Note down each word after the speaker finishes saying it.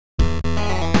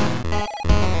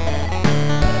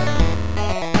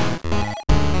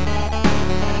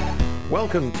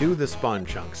Welcome to the Spawn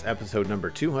Chunks, episode number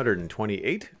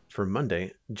 228 for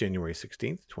Monday, January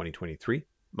 16th, 2023.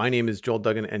 My name is Joel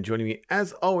Duggan, and joining me,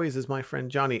 as always, is my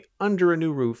friend Jonny under a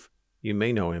new roof. You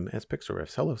may know him as Pixel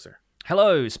Riffs. Hello, sir.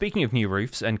 Hello, speaking of new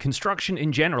roofs and construction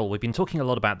in general, we've been talking a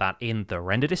lot about that in the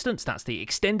Render Distance. That's the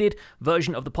extended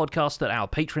version of the podcast that our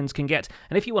patrons can get.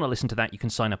 And if you want to listen to that, you can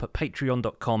sign up at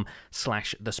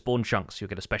patreon.com/thespawnchunks. You'll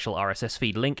get a special RSS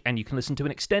feed link, and you can listen to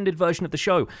an extended version of the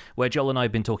show where Joel and I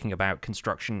have been talking about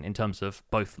construction in terms of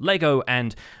both Lego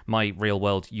and my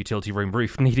real-world utility room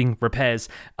roof needing repairs.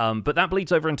 But that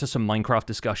bleeds over into some Minecraft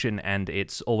discussion, and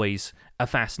it's always a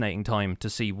fascinating time to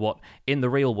see what in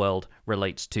the real world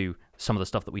relates to some of the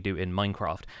stuff that we do in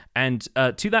Minecraft. And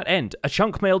to that end, a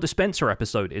Chunk Mail Dispenser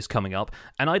episode is coming up,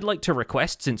 and I'd like to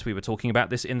request, since we were talking about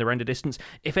this in the Render Distance,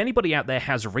 if anybody out there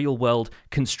has real-world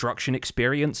construction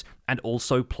experience and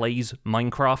also plays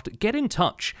Minecraft, get in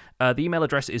touch. The email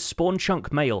address is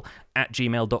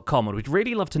spawnchunkmail@gmail.com, and we'd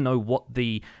really love to know what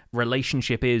the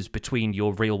relationship is between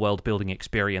your real-world building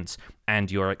experience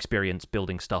and your experience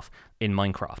building stuff in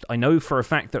Minecraft. I know for a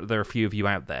fact that there are a few of you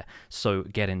out there, so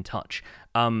get in touch.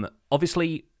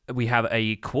 Obviously, we have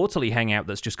a quarterly hangout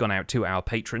that's just gone out to our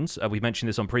patrons. We mentioned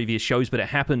this on previous shows, but it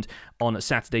happened on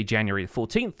Saturday, January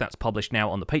 14th. That's published now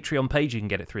on the Patreon page. You can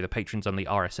get it through the patrons on the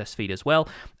RSS feed as well.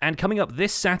 And coming up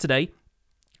this Saturday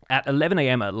at 11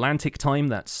 a.m. Atlantic time,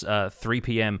 that's 3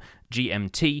 p.m.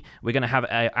 GMT, we're going to have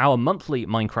our monthly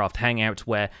Minecraft hangout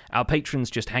where our patrons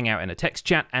just hang out in a text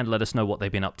chat and let us know what they've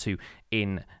been up to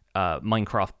in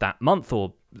Minecraft that month,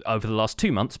 or over the last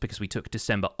 2 months, because we took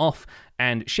December off,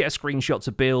 and share screenshots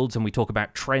of builds, and we talk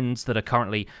about trends that are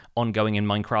currently ongoing in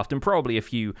Minecraft, and probably a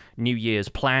few New Year's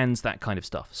plans, that kind of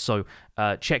stuff. So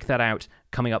check that out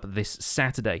coming up this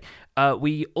Saturday.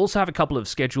 We also have a couple of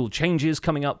scheduled changes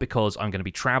coming up because I'm going to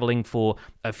be traveling for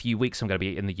a few weeks. I'm going to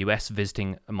be in the US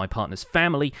visiting my partner's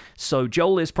family. So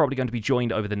Joel is probably going to be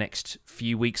joined over the next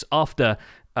few weeks after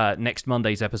next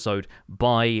Monday's episode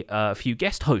by a few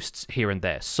guest hosts here and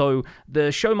there. So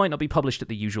the show might not be published at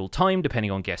the usual time,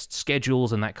 depending on guest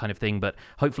schedules and that kind of thing, but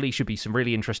hopefully should be some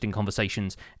really interesting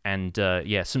conversations, and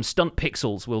some stunt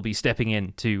pixels will be stepping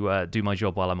in to do my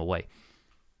job while I'm away.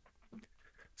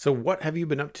 So what have you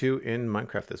been up to in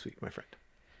Minecraft this week, my friend?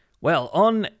 Well,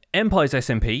 on Empire's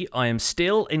SMP, I am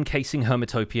still encasing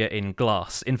Hermitopia in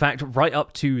glass. In fact, right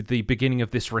up to the beginning of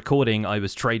this recording, I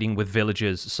was trading with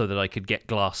villagers so that I could get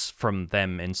glass from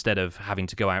them instead of having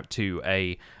to go out to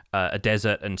a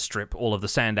desert and strip all of the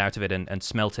sand out of it and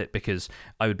smelt it, because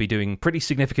I would be doing pretty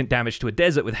significant damage to a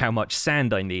desert with how much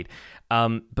sand I need.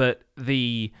 But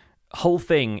the whole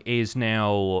thing is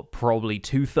now probably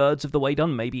 2/3 of the way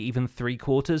done, maybe even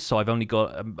 3/4. So I've only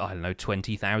got,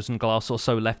 20,000 glass or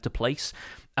so left to place.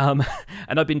 And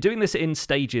I've been doing this in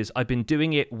stages. I've been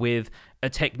doing it with a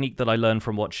technique that I learned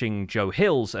from watching Joe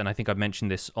Hills, and I think I mentioned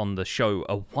this on the show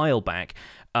a while back.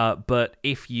 But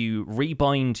if you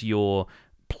rebind your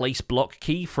place block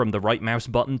key from the right mouse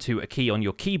button to a key on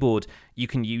your keyboard, you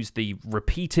can use the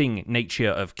repeating nature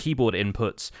of keyboard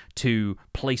inputs to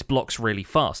place blocks really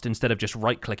fast. Instead of just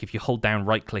right click, if you hold down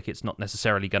right click, it's not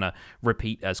necessarily going to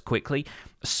repeat as quickly.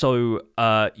 So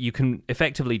you can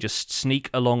effectively just sneak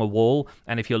along a wall,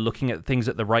 and if you're looking at things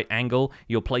at the right angle,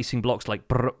 you're placing blocks like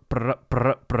brr, brr,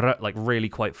 brr, brr, like really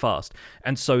quite fast.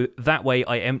 And so that way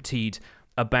I emptied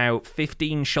about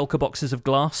 15 shulker boxes of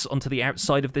glass onto the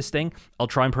outside of this thing. I'll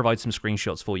try and provide some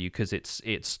screenshots for you because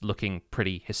it's looking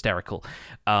pretty hysterical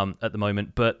at the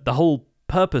moment. But the whole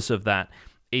purpose of that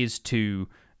is to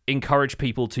encourage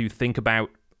people to think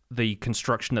about the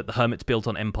construction that the Hermit's built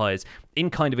on Empires in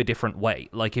kind of a different way.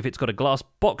 Like if it's got a glass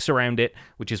box around it,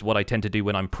 which is what I tend to do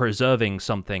when I'm preserving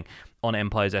something on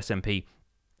Empire's SMP,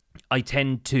 I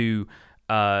tend to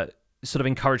sort of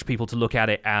encourage people to look at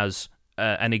it as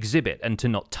an exhibit and to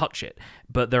not touch it.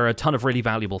 But there are a ton of really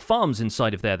valuable farms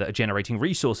inside of there that are generating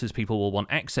resources people will want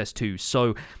access to,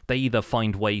 so they either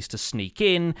find ways to sneak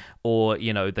in, or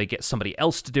they get somebody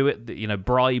else to do it.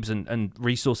 Bribes and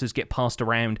resources get passed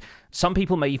around. Some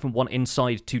people may even want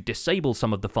inside to disable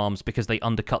some of the farms because they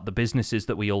undercut the businesses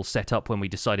that we all set up when we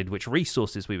decided which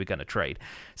resources we were going to trade.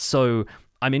 So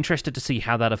I'm interested to see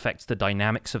how that affects the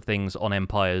dynamics of things on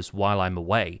Empires while I'm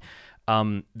away.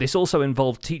 This also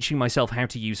involved teaching myself how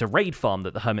to use a raid farm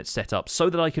that the Hermit set up so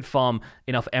that I could farm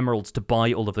enough emeralds to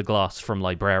buy all of the glass from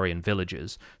librarian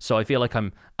villagers. So I feel like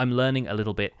I'm learning a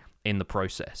little bit in the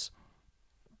process.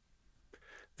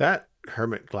 That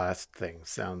Hermit glass thing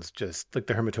sounds just like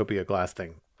the Hermitopia glass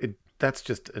thing. That's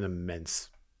just an immense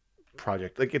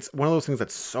project. Like, it's one of those things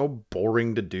that's so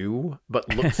boring to do, but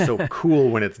looks so cool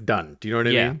when it's done. Do you know what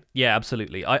I mean? Yeah,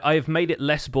 absolutely. I've made it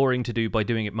less boring to do by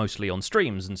doing it mostly on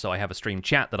streams, and so I have a stream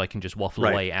chat that I can just waffle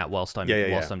away at whilst I'm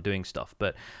doing stuff.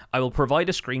 But I will provide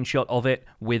a screenshot of it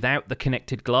without the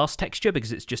connected glass texture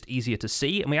because it's just easier to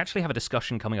see. And we actually have a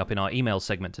discussion coming up in our email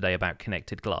segment today about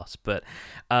connected glass. But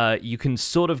you can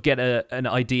sort of get an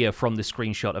idea from the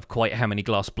screenshot of quite how many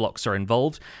glass blocks are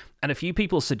involved. And a few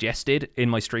people suggested in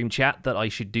my stream chat that I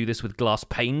should do this with glass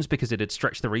panes because it'd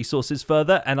stretch the resources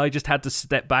further, and I just had to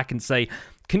step back and say,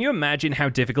 can you imagine how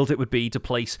difficult it would be to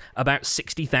place about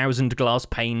 60,000 glass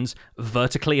panes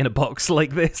vertically in a box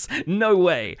like this? No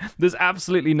way. There's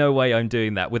absolutely no way I'm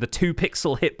doing that with a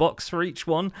 2-pixel hitbox for each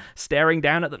one, staring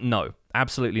down at them. No,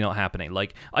 absolutely not happening.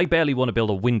 Like, I barely want to build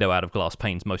a window out of glass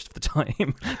panes most of the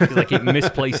time because I keep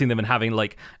misplacing them and having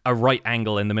like a right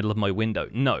angle in the middle of my window.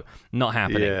 No, not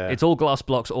happening. Yeah. It's all glass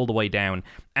blocks all the way down.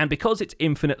 And because it's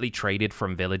infinitely traded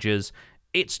from villagers,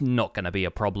 it's not going to be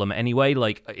a problem anyway.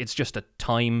 Like, it's just a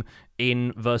time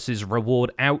in versus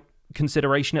reward out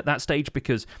consideration at that stage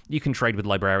because you can trade with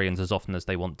librarians as often as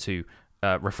they want to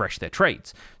refresh their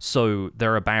trades. So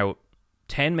there are about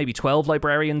 10, maybe 12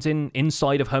 librarians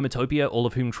inside of Hermitopia, all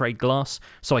of whom trade glass.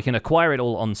 So I can acquire it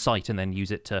all on site and then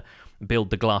use it to build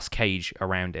the glass cage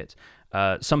around it.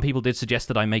 Some people did suggest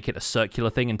that I make it a circular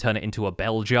thing and turn it into a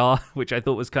bell jar, which I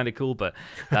thought was kind of cool, but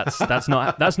that's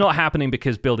not happening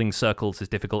because building circles is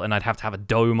difficult, and I'd have to have a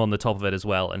dome on the top of it as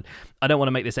well, and I don't want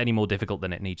to make this any more difficult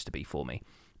than it needs to be for me.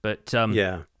 But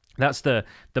that's the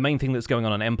main thing that's going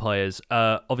on Empires.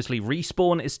 Obviously,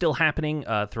 Respawn is still happening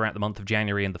throughout the month of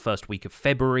January and the first week of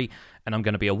February, and I'm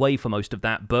going to be away for most of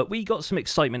that, but we got some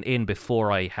excitement in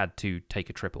before I had to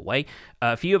take a trip away.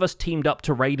 A few of us teamed up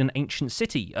to raid an ancient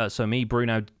city. So me,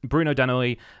 Bruno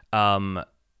Danoy,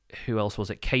 who else was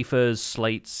it? Kafers,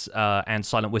 Slates, and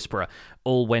Silent Whisperer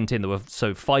all went in. There were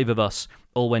 5 of us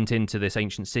all went into this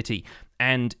ancient city.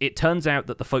 And it turns out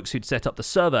that the folks who'd set up the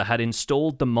server had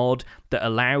installed the mod that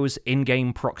allows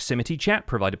in-game proximity chat,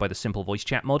 provided by the Simple Voice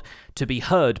Chat mod, to be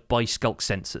heard by skulk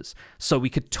sensors. So we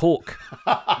could talk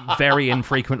very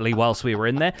infrequently whilst we were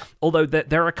in there. Although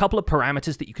there are a couple of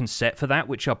parameters that you can set for that,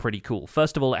 which are pretty cool.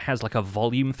 First of all, it has like a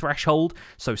volume threshold.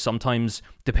 So sometimes,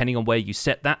 depending on where you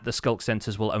set that, the skulk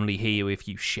sensors will only hear you if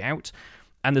you shout.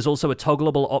 And there's also a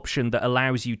toggleable option that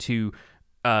allows you to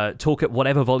talk at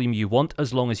whatever volume you want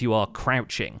as long as you are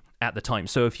crouching at the time.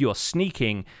 So if you are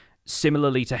sneaking,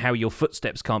 similarly to how your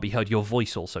footsteps can't be heard, your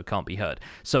voice also can't be heard.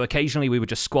 So occasionally we were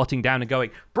just squatting down and going,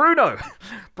 Bruno!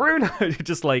 Bruno!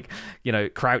 Just like,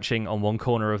 crouching on one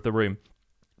corner of the room.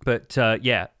 But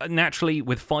naturally,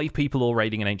 with 5 people all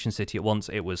raiding an ancient city at once,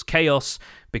 it was chaos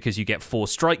because you get 4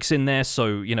 strikes in there.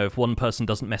 So, if one person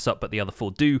doesn't mess up but the other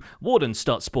 4 do, wardens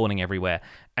start spawning everywhere.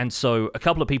 And so a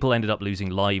couple of people ended up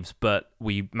losing lives, but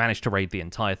we managed to raid the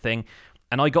entire thing.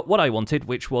 And I got what I wanted,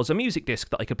 which was a music disc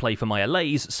that I could play for my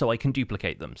allays so I can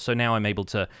duplicate them. So now I'm able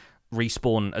to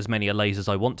respawn as many allays as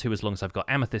I want to as long as I've got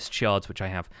amethyst shards, which I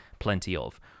have plenty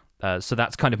of. So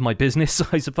that's kind of my business,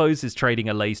 I suppose, is trading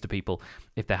allays to people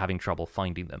if they're having trouble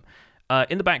finding them.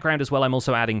 In the background as well, I'm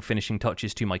also adding finishing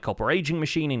touches to my copper aging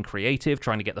machine in Creative,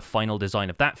 trying to get the final design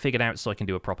of that figured out so I can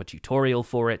do a proper tutorial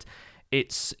for it.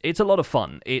 It's a lot of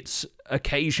fun. It's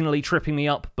occasionally tripping me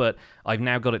up, but I've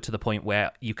now got it to the point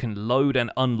where you can load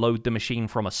and unload the machine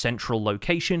from a central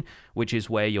location, which is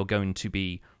where you're going to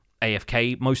be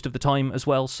AFK most of the time as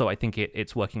well, so I think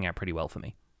it's working out pretty well for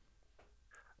me.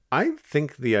 I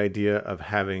think the idea of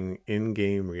having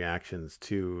in-game reactions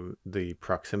to the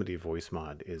proximity voice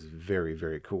mod is very,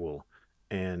 very cool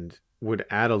and would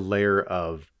add a layer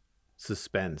of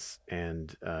suspense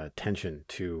and tension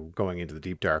to going into the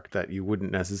deep dark that you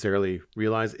wouldn't necessarily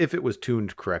realize if it was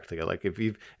tuned correctly. Like if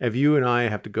you and I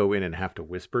have to go in and have to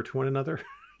whisper to one another,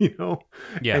 Yeah.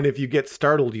 And if you get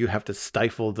startled, you have to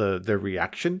stifle the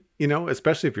reaction,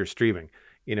 especially if you're streaming.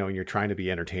 And you're trying to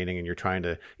be entertaining and you're trying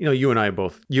to, you and I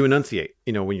both, you enunciate,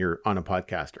 when you're on a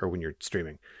podcast or when you're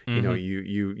streaming, Mm-hmm.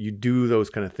 you do those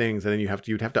kind of things. And then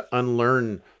you'd have to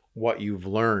unlearn what you've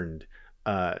learned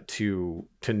to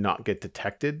not get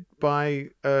detected by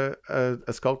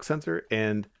a skulk sensor.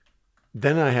 And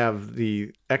then I have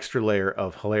the extra layer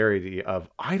of hilarity of,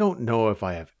 I don't know if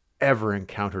I have ever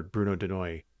encountered Bruno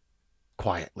Danoy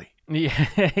quietly. Yeah,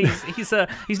 he's an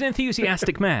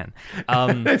enthusiastic man.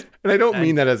 And I don't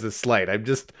mean that as a slight. I'm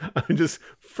just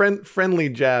friendly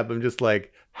jab. I'm just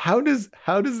like, how does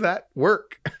that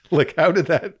work? Like, how did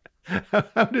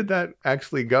that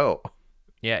actually go?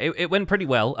 Yeah, it went pretty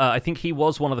well. I think he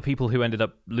was one of the people who ended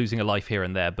up losing a life here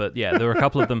and there. But yeah, there were a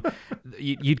couple of them.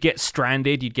 You'd get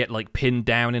stranded. You'd get like pinned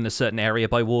down in a certain area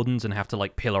by wardens and have to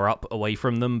like pillar up away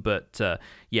from them. But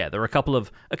yeah, there were a couple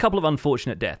of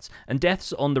unfortunate deaths. And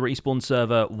deaths on the respawn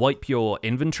server wipe your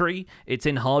inventory. It's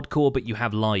in hardcore, but you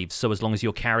have lives. So as long as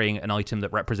you're carrying an item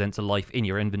that represents a life in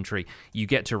your inventory, you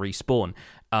get to respawn.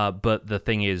 But the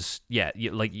thing is, yeah,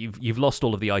 you've lost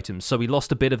all of the items. So we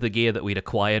lost a bit of the gear that we'd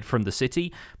acquired from the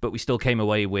city, but we still came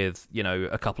away with,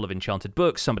 a couple of enchanted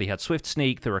books. Somebody had Swift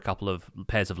Sneak. There were a couple of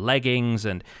pairs of leggings.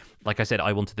 And like I said,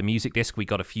 I wanted the music disc. We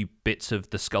got a few bits of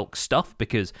the Skulk stuff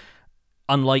because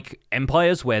unlike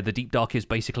Empires, where the Deep Dark is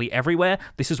basically everywhere,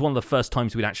 this is one of the first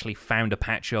times we'd actually found a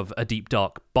patch of a Deep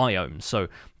Dark biome. So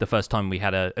the first time we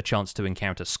had a chance to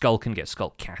encounter Skulk and get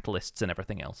Skulk catalysts and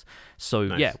everything else. So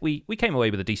nice. Yeah, we came away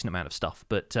with a decent amount of stuff.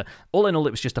 But all in all,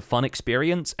 it was just a fun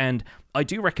experience. And I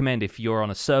do recommend if you're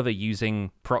on a server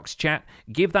using Prox Chat,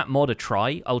 give that mod a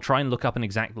try. I'll try and look up an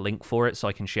exact link for it so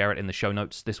I can share it in the show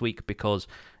notes this week because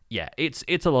yeah,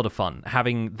 it's a lot of fun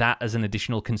having that as an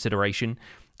additional consideration.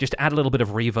 Just add a little bit of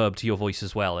reverb to your voice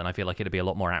as well, and I feel like it'd be a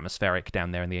lot more atmospheric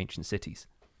down there in the ancient cities.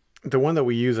 The one that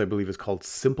we use, I believe, is called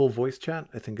Simple Voice Chat.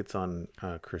 I think it's on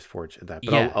Chris Forge at that.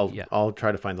 But yeah, I'll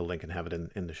try to find the link and have it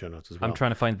in the show notes as well. I'm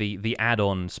trying to find the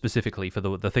add-on specifically for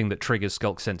the thing that triggers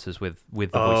Skulk sensors with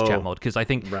the voice chat mod, because I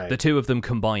think the two of them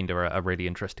combined are a really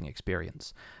interesting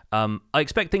experience. I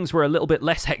expect things were a little bit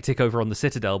less hectic over on the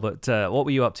Citadel, but what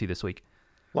were you up to this week?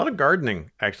 A lot of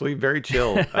gardening, actually. Very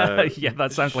chill. Yeah,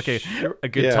 that sounds like a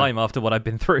good time after what I've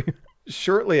been through.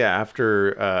 Shortly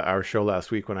after our show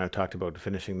last week, when I talked about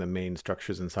finishing the main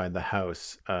structures inside the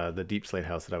house, the deep slate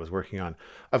house that I was working on,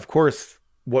 of course,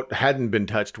 what hadn't been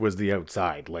touched was the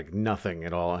outside. Like nothing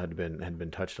at all had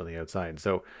been touched on the outside.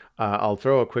 So I'll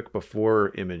throw a quick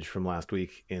before image from last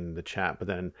week in the chat, but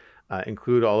then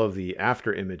include all of the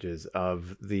after images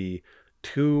of the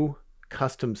two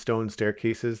custom stone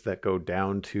staircases that go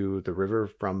down to the river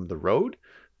from the road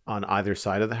on either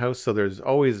side of the house. So there's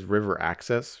always river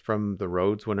access from the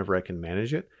roads whenever I can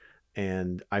manage it.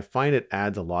 And I find it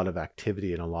adds a lot of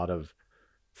activity and a lot of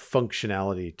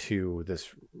functionality to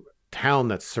this town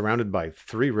that's surrounded by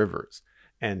 3 rivers.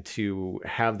 And to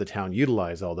have the town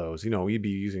utilize all those, you'd be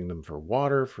using them for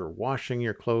water, for washing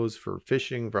your clothes, for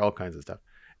fishing, for all kinds of stuff.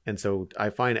 And so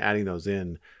I find adding those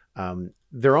in,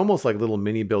 they're almost like little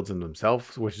mini builds in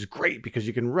themselves, which is great because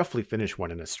you can roughly finish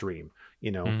one in a stream.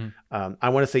 I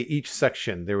want to say each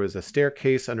section, there was a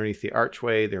staircase underneath the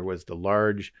archway. There was the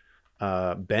large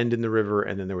bend in the river,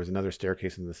 and then there was another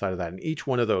staircase on the side of that. And each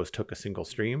one of those took a single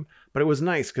stream, but it was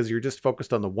nice because you're just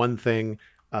focused on the one thing.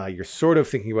 You're sort of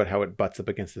thinking about how it butts up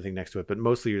against the thing next to it, but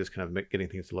mostly you're just kind of getting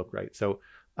things to look right. So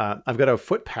I've got a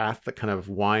footpath that kind of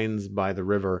winds by the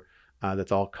river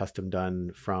that's all custom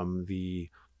done from the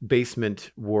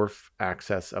basement wharf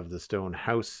access of the stone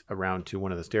house around to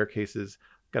one of the staircases.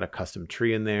 Got a custom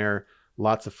tree in there,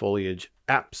 lots of foliage.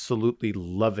 Absolutely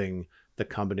loving the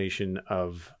combination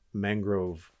of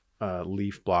mangrove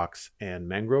leaf blocks and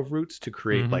mangrove roots to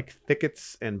create like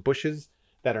thickets and bushes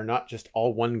that are not just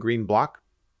all one green block.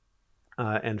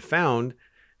 And found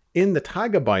in the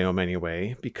taiga biome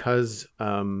anyway, because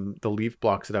the leaf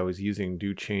blocks that I was using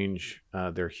do change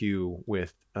their hue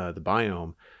with the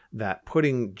biome, that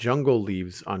putting jungle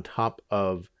leaves on top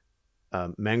of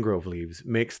mangrove leaves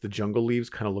makes the jungle leaves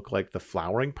kind of look like the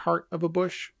flowering part of a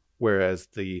bush, whereas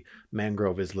the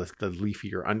mangrove is the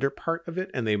leafier under part of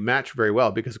it. And they match very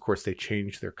well because, of course, they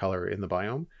change their color in the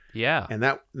biome. Yeah. And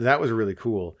that was really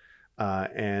cool.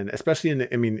 And especially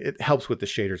it helps with the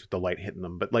shaders with the light hitting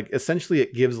them. But like essentially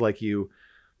it gives like you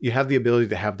have the ability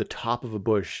to have the top of a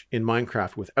bush in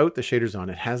Minecraft without the shaders on.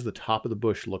 It has the top of the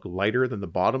bush look lighter than the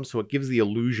bottom. So it gives the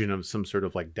illusion of some sort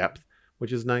of like depth,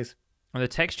 which is nice. And the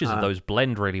textures of those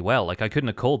blend really well. Like I couldn't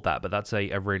have called that, but that's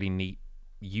a really neat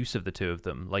use of the two of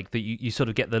them. Like you sort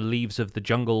of get the leaves of the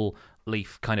jungle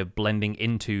leaf kind of blending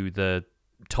into the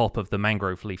top of the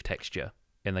mangrove leaf texture.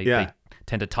 And they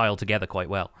tend to tile together quite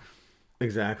well.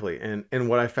 Exactly. And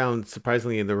what I found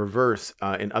surprisingly in the reverse,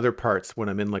 in other parts, when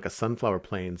I'm in like a sunflower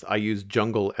plains, I use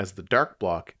jungle as the dark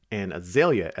block and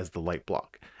azalea as the light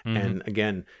block. And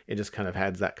again, it just kind of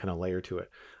adds that kind of layer to it.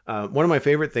 One of my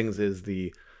favorite things is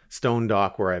the stone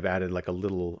dock where I've added like a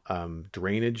little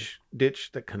drainage ditch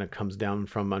that kind of comes down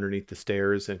from underneath the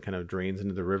stairs and kind of drains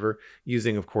into the river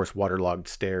using, of course, waterlogged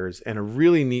stairs, and a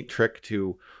really neat trick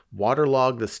to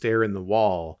waterlog the stair in the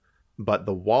wall. But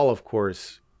the wall, of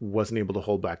course, wasn't able to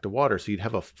hold back the water. So you'd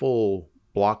have a full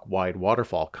block wide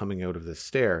waterfall coming out of this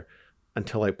stair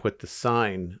until I put the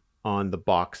sign on the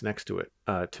box next to it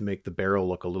to make the barrel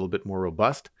look a little bit more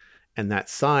robust. And that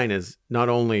sign is not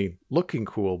only looking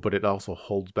cool, but it also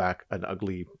holds back an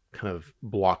ugly kind of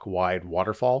block wide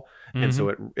waterfall. And so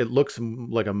it looks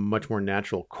like a much more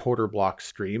natural quarter block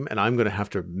stream. And I'm going to have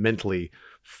to mentally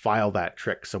file that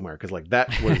trick somewhere, because like that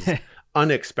was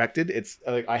unexpected. It's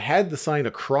like I had the sign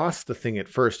across the thing at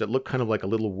first. It looked kind of like a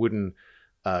little wooden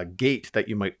gate that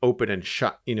you might open and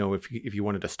shut, if you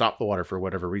wanted to stop the water for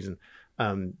whatever reason.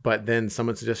 But then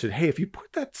someone suggested, hey, if you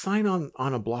put that sign on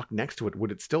a block next to it,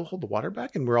 would it still hold the water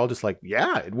back? And we're all just like,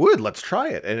 yeah, it would. Let's try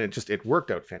it. And it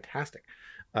worked out fantastic.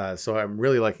 So I'm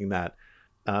really liking that.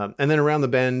 And then around the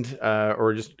bend,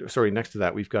 next to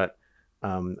that, we've got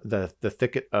the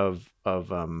thicket of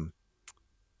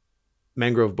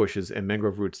mangrove bushes and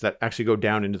mangrove roots that actually go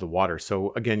down into the water.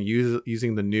 So again,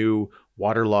 using the new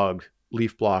waterlogged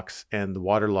leaf blocks and the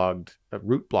waterlogged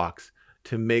root blocks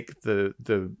to make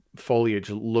the foliage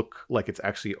look like it's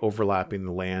actually overlapping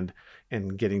the land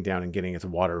and getting down and getting its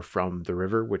water from the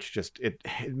river, which just it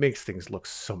makes things look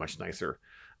so much nicer.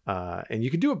 And you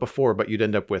could do it before, but you'd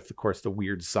end up with, of course, the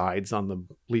weird sides on the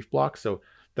leaf blocks. So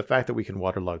the fact that we can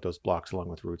waterlog those blocks along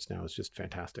with roots now is just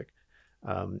fantastic.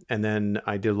 And then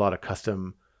I did a lot of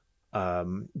custom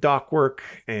dock work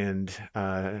and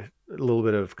a little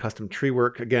bit of custom tree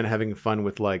work. Again, having fun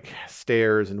with like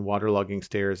stairs and waterlogging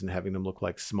stairs and having them look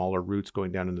like smaller roots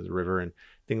going down into the river and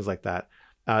things like that.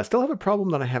 Still have a problem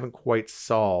that I haven't quite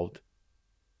solved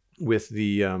with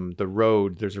the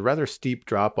road. There's a rather steep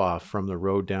drop off from the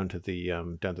road down to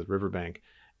the riverbank,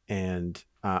 and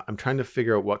I'm trying to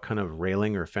figure out what kind of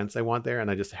railing or fence I want there,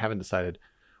 and I just haven't decided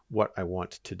what I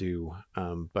want to do.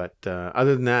 But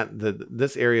other than that,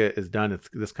 this area is done. It's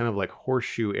this kind of like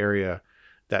horseshoe area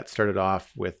that started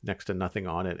off with next to nothing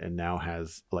on it and now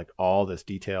has like all this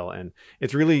detail, and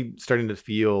it's really starting to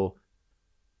feel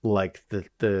like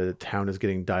the town is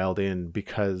getting dialed in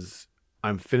because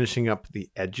I'm finishing up the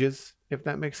edges, if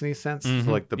that makes any sense.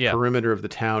 So like the perimeter of the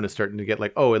town is starting to get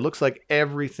like, oh, it looks like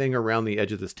everything around the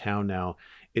edge of this town now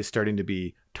is starting to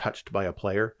be touched by a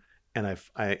player. And I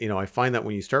find that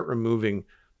when you start removing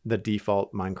the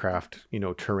default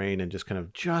Minecraft, terrain and just kind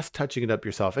of just touching it up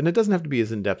yourself, and it doesn't have to be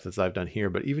as in depth as I've done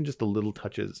here, but even just the little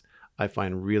touches I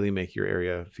find really make your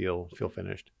area feel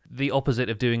finished. The opposite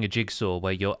of doing a jigsaw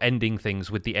where you're ending things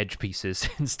with the edge pieces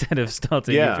instead of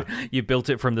starting. Yeah. You built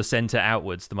it from the center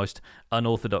outwards, the most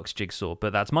unorthodox jigsaw,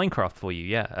 but that's Minecraft for you.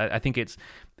 Yeah, I think it's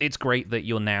great that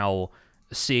you're now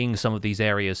seeing some of these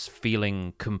areas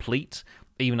feeling complete,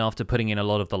 even after putting in a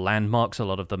lot of the landmarks, a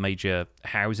lot of the major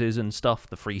houses and stuff,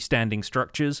 the freestanding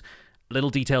structures. Little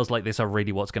details like this are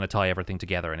really what's going to tie everything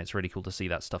together, and it's really cool to see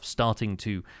that stuff starting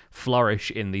to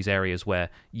flourish in these areas where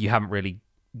you haven't really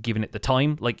given it the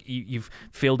time. Like, you've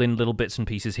filled in little bits and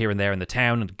pieces here and there in the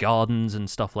town and gardens and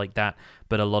stuff like that,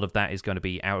 but a lot of that is going to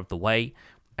be out of the way,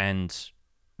 and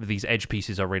these edge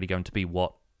pieces are really going to be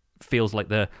what feels like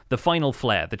the final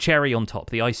flair, the cherry on top,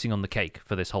 the icing on the cake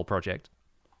for this whole project.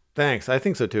 Thanks. I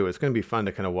think so too. It's going to be fun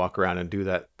to kind of walk around and do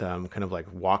that kind of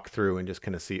like walk through and just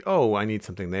kind of see, oh, I need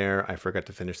something there. I forgot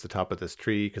to finish the top of this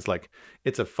tree, because like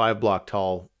it's a 5-block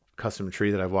tall custom tree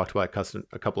that I've walked by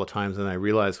a couple of times. And I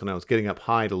realized when I was getting up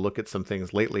high to look at some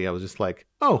things lately, I was just like,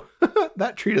 oh,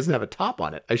 that tree doesn't have a top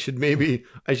on it. I should maybe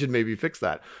fix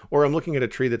that. Or I'm looking at a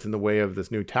tree that's in the way of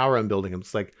this new tower I'm building. I'm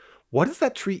just like, what is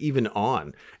that tree even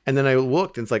on? And then I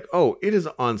looked and it's like, oh, it is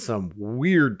on some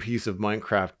weird piece of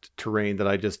Minecraft terrain that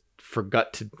I just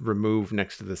forgot to remove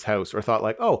next to this house, or thought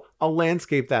like, oh, I'll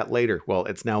landscape that later. Well,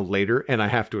 it's now later and I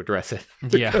have to address it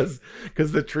because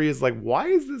the tree is like, why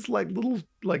is this like little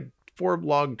like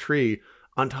 4-log tree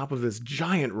on top of this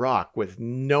giant rock with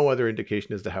no other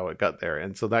indication as to how it got there?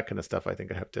 And so that kind of stuff I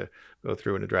think I have to go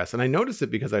through and address. And I noticed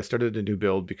it because I started a new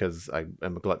build because I'm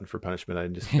a glutton for punishment. I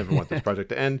just never want this project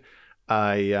to end.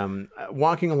 I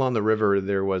walking along the river,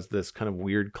 there was this kind of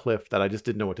weird cliff that I just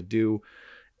didn't know what to do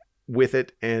with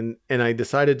it, and I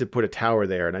decided to put a tower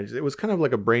there, and it was kind of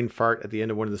like a brain fart at the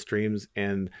end of one of the streams,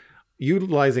 and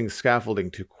utilizing scaffolding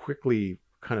to quickly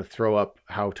kind of throw up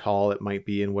how tall it might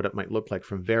be and what it might look like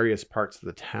from various parts of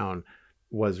the town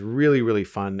was really, really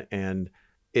fun. And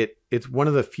it's one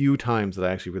of the few times that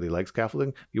I actually really like scaffolding.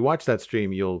 If you watch that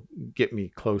stream, you'll get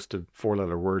me close to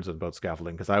 4-letter words about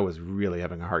scaffolding, because I was really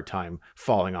having a hard time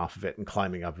falling off of it and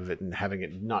climbing up of it and having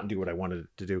it not do what I wanted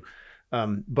it to do.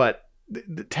 But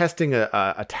testing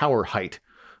a tower height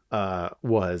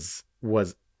was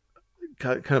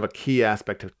kind of a key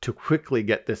aspect to quickly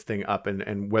get this thing up,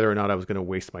 and whether or not I was going to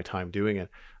waste my time doing it.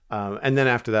 And then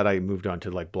after that, I moved on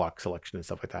to like block selection and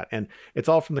stuff like that. And it's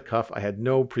all from the cuff. I had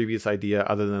no previous idea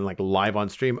other than like live on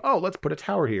stream, oh, let's put a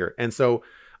tower here. And so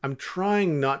I'm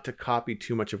trying not to copy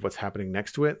too much of what's happening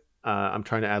next to it. I'm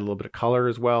trying to add a little bit of color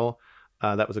as well.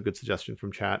 That was a good suggestion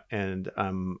from chat, and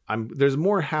there's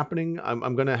more happening.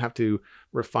 I'm gonna have to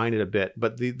refine it a bit,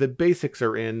 but the basics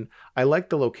are in. I like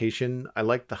the location. I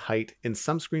like the height. In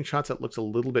some screenshots, it looks a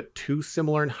little bit too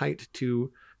similar in height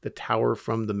to the tower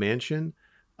from the mansion,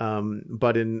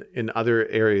 but in other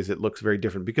areas, it looks very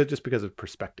different because of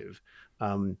perspective.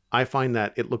 I find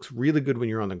that it looks really good when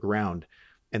you're on the ground,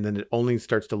 and then it only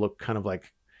starts to look kind of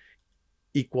like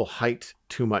equal height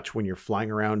too much when you're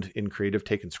flying around in creative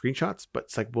taking screenshots. But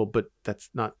it's like, well, but that's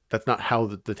not how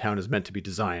the town is meant to be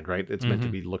designed, right? It's meant to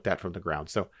be looked at from the ground.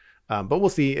 So but we'll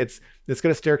see. It's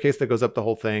got a staircase that goes up the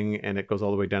whole thing, and it goes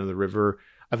all the way down to the river.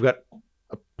 I've got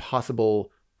a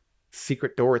possible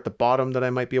secret door at the bottom that I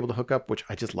might be able to hook up, which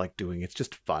I just like doing. It's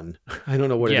just fun. I don't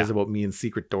know what it is about me and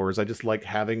secret doors. I just like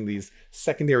having these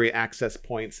secondary access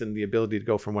points, and the ability to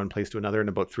go from one place to another in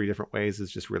about 3 different ways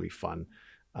is just really fun.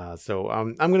 So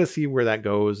I'm going to see where that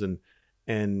goes, and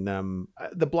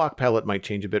the block palette might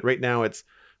change a bit. Right now it's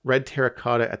red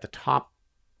terracotta at the top,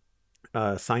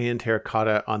 cyan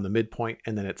terracotta on the midpoint,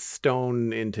 and then it's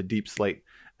stone into deep slate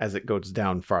as it goes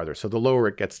down farther. So the lower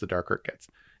it gets, the darker it gets.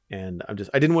 And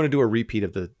I didn't want to do a repeat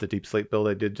of the deep slate build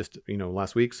I did just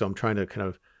last week, so I'm trying to kind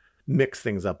of mix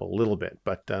things up a little bit.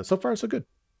 But so far so good.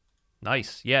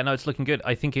 Nice. Yeah, no, it's looking good.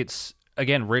 I think it's,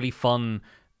 again, really fun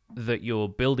that you're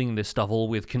building this stuff all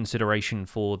with consideration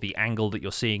for the angle that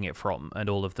you're seeing it from, and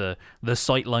all of the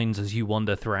sight lines as you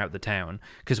wander throughout the town,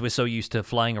 because we're so used to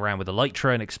flying around with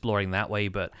Elytra and exploring that way,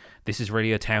 but this is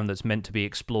really a town that's meant to be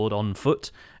explored on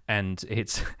foot, and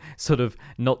it's sort of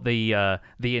not the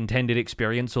intended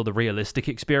experience or the realistic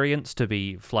experience to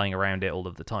be flying around it all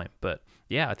of the time. But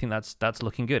yeah, I think that's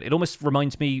looking good. It almost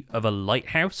reminds me of a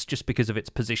lighthouse just because of its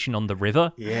position on the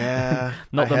river. Yeah,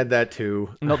 I had that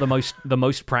too. Not the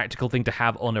most practical thing to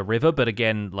have on a river, but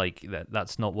again, like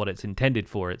that's not what it's intended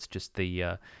for. It's just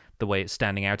the way it's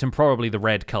standing out, and probably the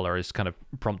red color is kind of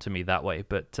prompting me that way.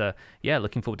 But yeah,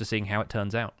 looking forward to seeing how it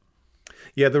turns out.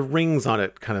 Yeah, the rings on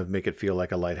it kind of make it feel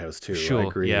like a lighthouse too. Sure, I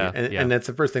agree. yeah, and that's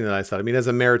the first thing that I thought. I mean, as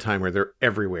a maritimer, they're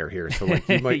everywhere here. So like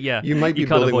you might be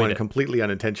building one completely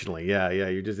unintentionally. Yeah.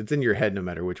 It's in your head no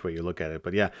matter which way you look at it.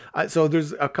 But yeah, so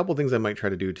there's a couple things I might try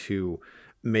to do to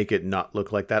make it not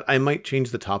look like that. I might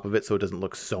change the top of it so it doesn't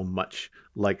look so much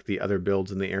like the other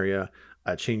builds in the area.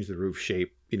 Change the roof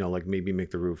shape. Like maybe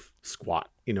make the roof squat.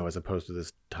 As opposed to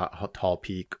this tall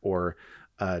peak, or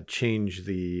change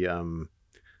the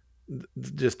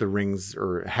just the rings,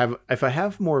 or if I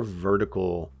have more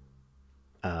vertical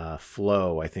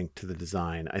flow, I think, to the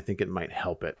design, I think it might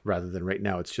help it, rather than right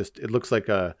now it looks like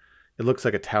a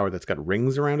tower that's got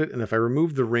rings around it. And if I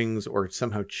remove the rings or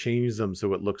somehow change them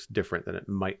so it looks different, then it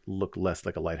might look less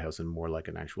like a lighthouse and more like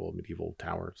an actual medieval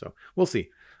tower. So we'll see.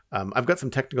 I've got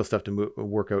some technical stuff to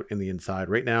work out in the inside.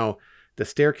 Right now, the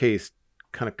staircase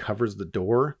kind of covers the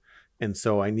door, and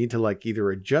so I need to like either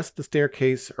adjust the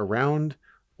staircase around,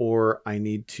 or I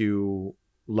need to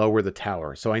lower the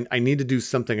tower. So I need to do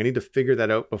something. I need to figure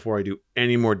that out before I do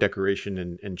any more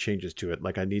decoration and changes to it.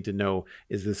 Like I need to know,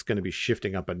 is this going to be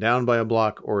shifting up and down by a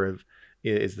block, or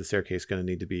is the staircase going to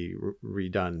need to be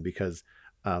redone? Because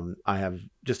I have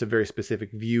just a very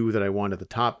specific view that I want at the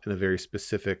top, and a very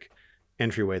specific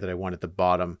entryway that I want at the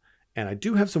bottom. And I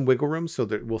do have some wiggle room, so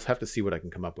that we'll have to see what I can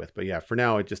come up with. But yeah, for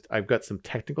now, I've got some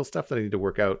technical stuff that I need to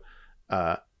work out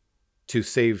to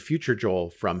save future Joel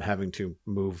from having to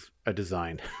move a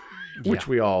design, which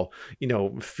we all,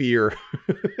 fear.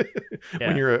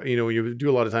 When you're, when you do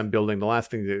a lot of time building, the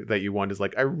last thing that you want is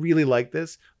like, I really like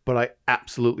this, but I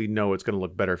absolutely know it's going to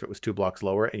look better if it was 2 blocks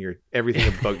lower, and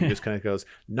everything about you just kind of goes,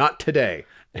 not today.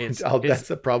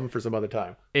 That's a problem for some other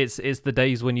time. It's the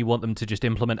days when you want them to just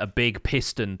implement a big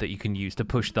piston that you can use to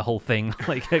push the whole thing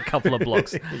like a couple of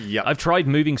blocks. Yep. I've tried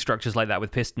moving structures like that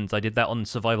with pistons. I did that on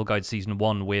Survival Guide Season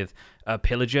 1 with a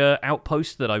pillager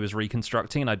outpost that I was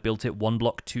reconstructing, and I built it 1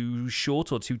 block too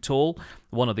short or too tall,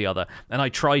 one or the other. And I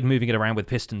tried moving it around with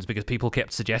pistons because people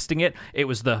kept suggesting it. It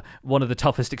was one of the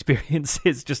toughest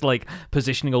experiences, just like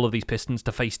positioning all of these pistons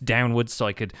to face downwards so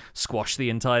I could squash the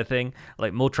entire thing.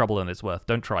 Like, more trouble than it's worth.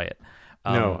 Don't try it.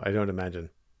 No, I don't imagine.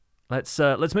 Let's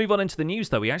move on into the news,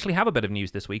 though. We actually have a bit of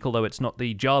news this week, although it's not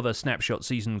the Java snapshot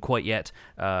season quite yet.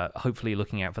 Hopefully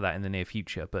looking out for that in the near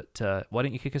future. But why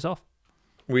don't you kick us off?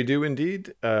 We do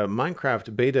indeed.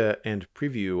 Minecraft Beta and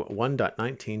Preview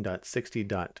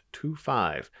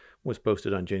 1.19.60.25 was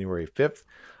posted on January 5th.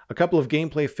 A couple of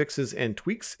gameplay fixes and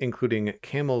tweaks, including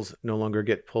camels no longer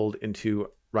get pulled into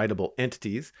rideable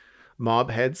entities.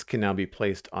 Mob heads can now be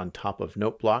placed on top of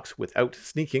note blocks without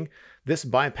sneaking. This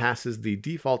bypasses the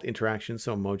default interaction,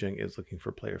 so Mojang is looking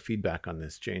for player feedback on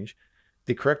this change.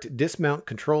 The correct dismount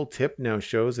control tip now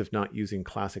shows if not using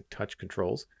classic touch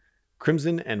controls.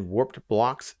 Crimson and Warped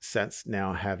Blocks sets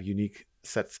now have unique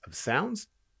sets of sounds.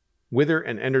 Wither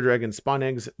and Ender Dragon spawn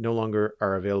eggs no longer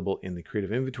are available in the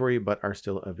creative inventory, but are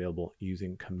still available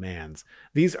using commands.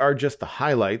 These are just the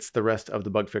highlights. The rest of the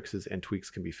bug fixes and tweaks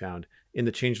can be found in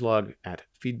the changelog at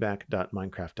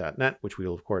feedback.minecraft.net, which we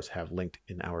will, of course, have linked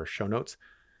in our show notes.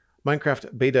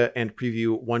 Minecraft Beta and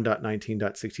Preview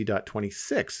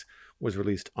 1.19.60.26 was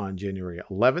released on January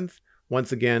 11th.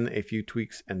 Once again, a few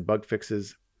tweaks and bug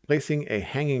fixes. Placing a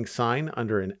hanging sign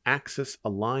under an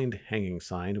axis-aligned hanging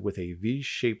sign with a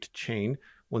V-shaped chain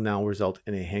will now result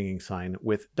in a hanging sign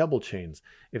with double chains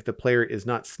if the player is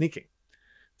not sneaking.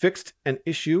 Fixed an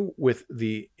issue with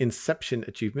the Inception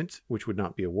achievement, which would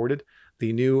not be awarded.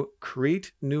 The new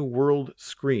Create New World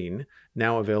screen,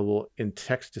 now available in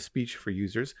text-to-speech for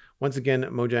users. Once again,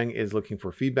 Mojang is looking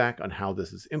for feedback on how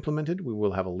this is implemented. We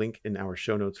will have a link in our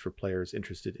show notes for players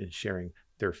interested in sharing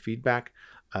their feedback.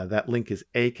 That link is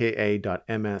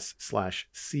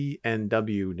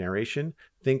aka.ms/CNW narration.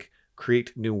 Think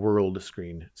Create New World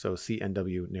screen, so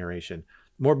CNW narration.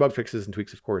 More bug fixes and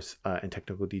tweaks, of course, and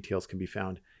technical details can be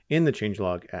found in the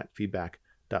changelog at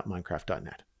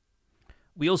feedback.minecraft.net.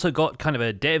 We also got kind of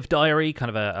a dev diary, kind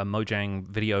of a Mojang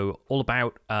video all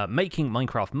about making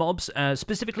Minecraft mobs,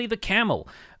 specifically the camel.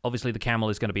 Obviously, the camel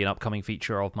is going to be an upcoming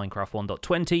feature of Minecraft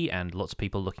 1.20, and lots of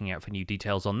people looking out for new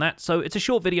details on that. So it's a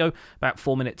short video, about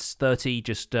 4 minutes 30,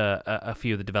 just a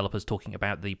few of the developers talking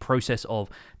about the process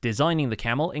of designing the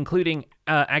camel, including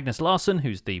Agnes Larson,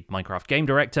 who's the Minecraft game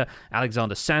director,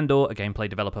 Alexander Sandor, a gameplay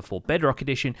developer for Bedrock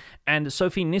Edition, and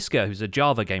Sophie Niska, who's a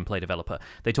Java gameplay developer.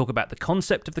 They talk about the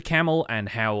concept of the camel and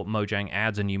how Mojang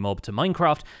adds a new mob to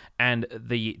Minecraft, and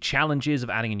the challenges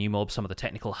of adding a new mob, some of the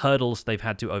technical hurdles they've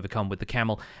had to overcome with the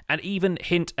camel, and even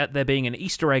hint at there being an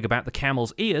Easter egg about the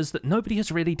camel's ears that nobody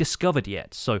has really discovered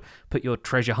yet. So put your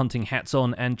treasure hunting hats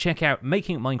on and check out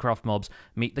Making Minecraft Mobs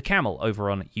Meet the Camel over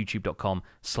on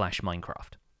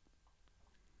youtube.com/Minecraft.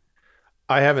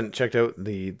 I haven't checked out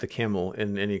the camel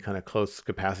in any kind of close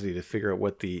capacity to figure out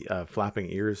what the flapping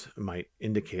ears might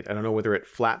indicate. I don't know whether it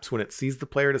flaps when it sees the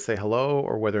player to say hello,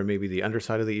 or whether maybe the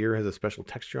underside of the ear has a special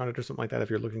texture on it or something like that if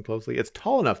you're looking closely. It's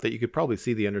tall enough that you could probably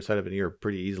see the underside of an ear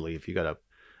pretty easily if you got up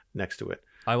next to it.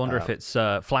 I wonder if it's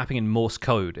flapping in Morse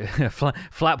code.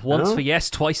 Flap once for yes,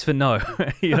 twice for no.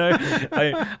 You know,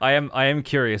 I am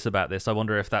curious about this. I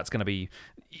wonder if that's going to be,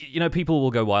 you know, people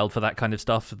will go wild for that kind of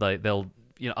stuff. They'll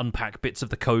unpack bits of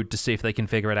the code to see if they can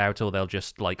figure it out, or they'll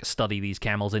just like study these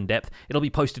camels in depth. It'll be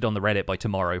posted on the Reddit by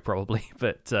tomorrow probably.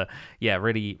 But yeah,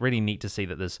 really, really neat to see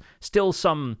that there's still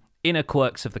some inner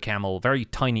quirks of the camel, very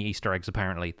tiny Easter eggs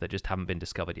apparently, that just haven't been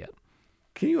discovered yet.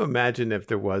 Can you imagine if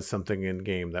there was something in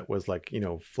game that was like,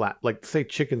 flap, like say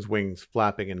chicken's wings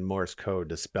flapping in Morse code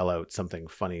to spell out something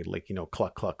funny, like,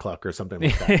 cluck, cluck, cluck or something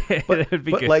like that. But, it would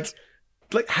be good.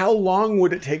 like how long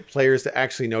would it take players to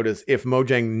actually notice if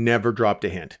Mojang never dropped a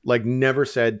hint? Like never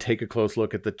said, take a close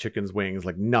look at the chicken's wings,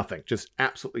 like nothing, just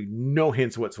absolutely no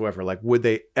hints whatsoever. Like, would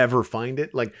they ever find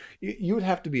it? Like you would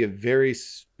have to be a very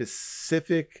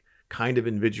specific kind of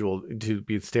individual to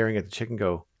be staring at the chicken and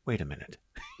go, wait a minute.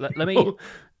 Let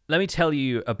me tell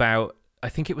you about, I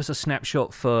think it was a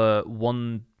snapshot for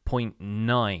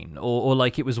 1.9, or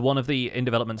like it was one of the in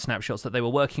development snapshots that they were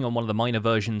working on, one of the minor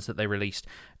versions that they released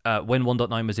when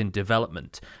 1.9 was in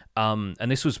development. And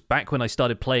this was back when I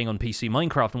started playing on PC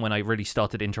Minecraft and when I really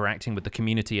started interacting with the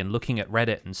community and looking at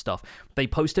Reddit and stuff. They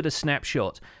posted a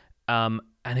snapshot,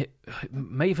 and it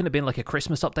may even have been like a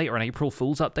Christmas update or an April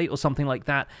Fool's update or something like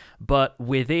that. But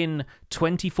within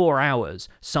 24 hours,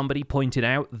 somebody pointed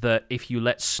out that if you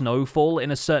let snow fall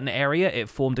in a certain area, it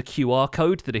formed a QR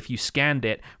code that if you scanned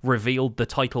it, revealed the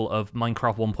title of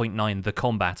Minecraft 1.9, the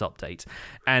combat update.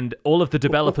 And all of the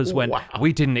developers went, wow,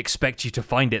 we didn't expect you to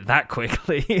find it that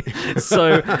quickly.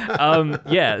 So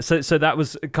that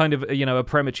was kind of, a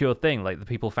premature thing. Like the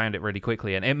people found it really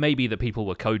quickly. And it may be that people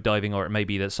were code diving, or it may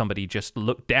be that somebody just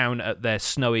looked down at their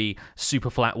snowy, super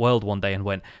flat world one day and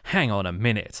went, hang on a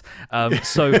minute.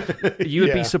 So you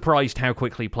would be surprised how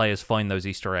quickly players find those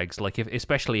Easter eggs. Like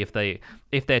especially if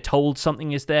they're told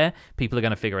something is there, people are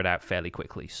going to figure it out fairly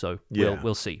quickly. So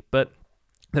we'll see. But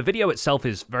the video itself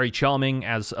is very charming,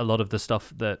 as a lot of the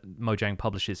stuff that Mojang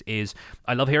publishes is.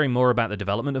 I love hearing more about the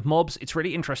development of mobs. It's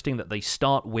really interesting that they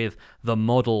start with the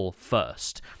model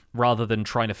first, rather than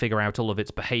trying to figure out all of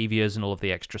its behaviors and all of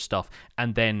the extra stuff,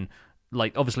 and then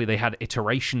like, obviously they had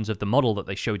iterations of the model that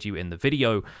they showed you in the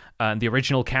video. The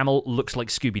original camel looks like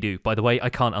Scooby-Doo. By the way, I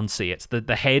can't unsee it.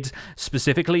 The head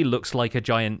specifically looks like a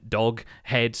giant dog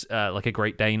head, like a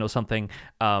Great Dane or something.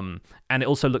 And it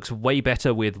also looks way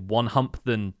better with one hump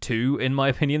than two, in my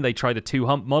opinion. They tried a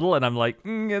two-hump model, and I'm like,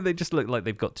 they just look like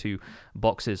they've got two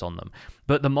boxes on them.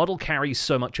 But the model carries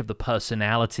so much of the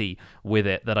personality with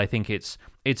it that I think it's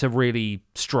a really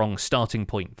strong starting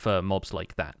point for mobs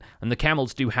like that. And the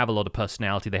camels do have a lot of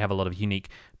personality. They have a lot of unique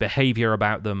behavior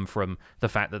about them, from the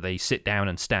fact that they sit down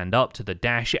and stand up to the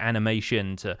dash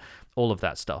animation to all of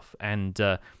that stuff. And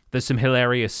there's some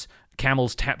hilarious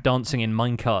camels tap dancing in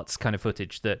minecarts kind of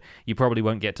footage that you probably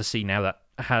won't get to see now that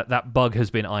that bug has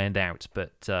been ironed out.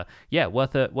 But yeah,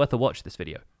 worth a watch, this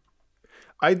video.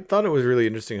 I thought it was really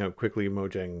interesting how quickly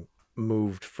Mojang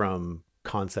moved from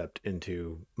concept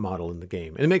into model in the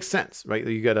game, and it makes sense, right?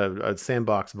 You got a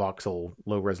sandbox voxel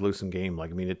low resolution game.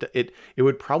 Like, I mean, it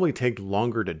would probably take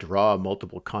longer to draw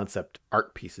multiple concept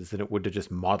art pieces than it would to just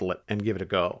model it and give it a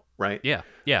go, right? Yeah.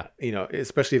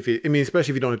 Especially if you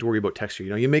don't have to worry about texture.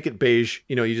 You make it beige,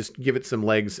 you just give it some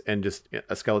legs and just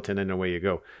a skeleton, and away you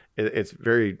go. It's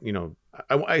very,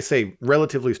 I say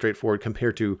relatively straightforward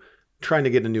compared to trying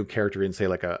to get a new character in, say,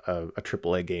 like a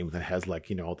AAA game that has,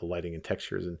 like, all the lighting and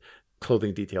textures and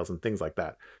clothing details and things like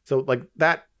that. So, like,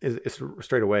 that is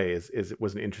straight away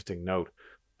was an interesting note.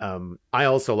 I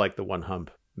also like the one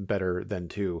hump better than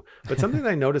two, but something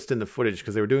that I noticed in the footage,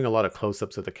 because they were doing a lot of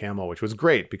close-ups of the camel, which was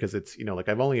great because it's, like,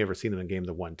 I've only ever seen them in game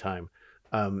the one time.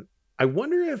 I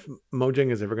wonder if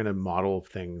Mojang is ever going to model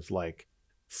things like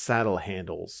saddle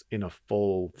handles in a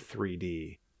full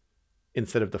 3D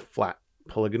instead of the flat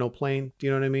polygonal plane. Do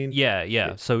you know what I mean?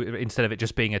 Yeah. So instead of it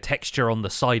just being a texture on the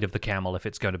side of the camel, if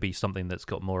it's going to be something that's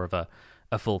got more of a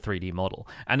full 3D model.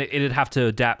 And it'd have to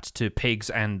adapt to pigs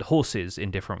and horses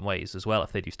in different ways as well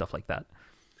if they do stuff like that.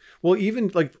 Well, even,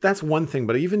 like, that's one thing,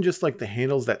 but even just, like, the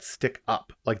handles that stick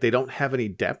up, like, they don't have any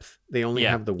depth. They only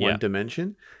have the one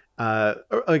dimension.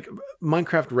 Like,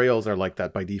 Minecraft rails are like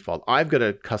that by default. I've got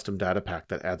a custom data pack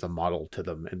that adds a model to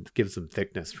them and gives them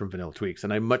thickness from vanilla tweaks,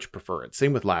 and I much prefer it.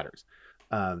 Same with ladders.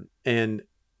 And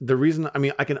the reason, I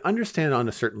mean, I can understand on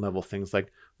a certain level things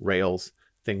like rails,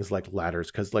 things like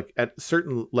ladders, because, like, at a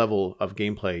certain level of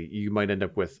gameplay, you might end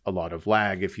up with a lot of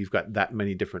lag if you've got that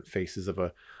many different faces of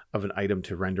an item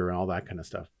to render and all that kind of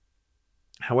stuff.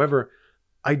 However,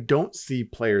 I don't see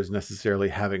players necessarily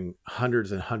having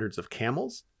hundreds and hundreds of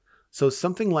camels. So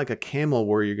something like a camel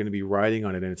where you're going to be riding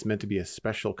on it and it's meant to be a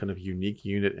special kind of unique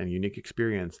unit and unique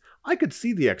experience, I could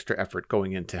see the extra effort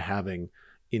going into having,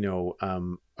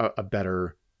 a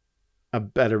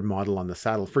better model on the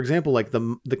saddle. For example, like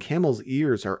the camel's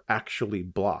ears are actually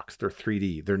blocks. They're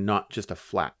 3D. They're not just a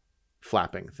flat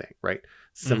flapping thing, right?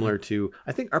 Similar to,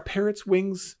 I think, are parrots'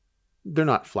 wings? They're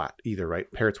not flat either,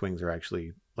 right? Parrots' wings are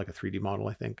actually like a 3D model,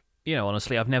 I think.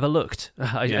 Honestly, I've never looked.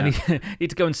 I need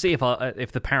to go and see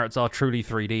if the parrots are truly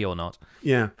 3D or not.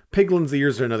 Yeah. Piglin's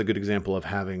ears are another good example of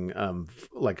having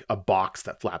like a box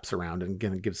that flaps around and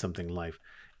gives something life.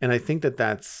 And I think that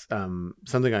that's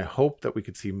something I hope that we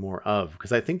could see more of,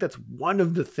 because I think that's one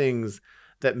of the things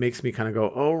that makes me kind of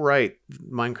go, oh, right,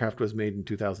 Minecraft was made in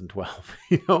 2012,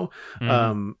 or,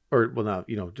 well,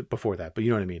 not, before that, but you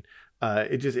know what I mean?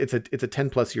 It's a 10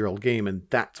 plus year old game. And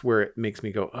that's where it makes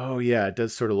me go, oh yeah, it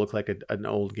does sort of look like an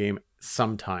old game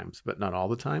sometimes, but not all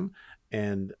the time.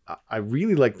 And I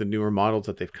really like the newer models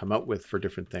that they've come up with for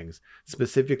different things,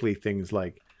 specifically things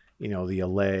like, the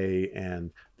Allay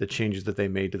and the changes that they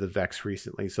made to the Vex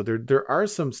recently. So there are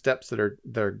some steps that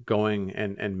are going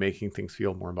and making things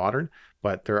feel more modern,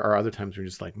 but there are other times where you're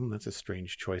just like, that's a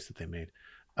strange choice that they made.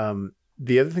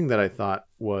 The other thing that I thought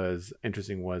was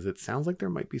interesting was it sounds like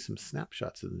there might be some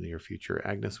snapshots in the near future.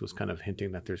 Agnes was kind of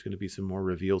hinting that there's going to be some more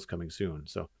reveals coming soon.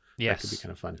 So that could be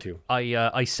kind of fun too.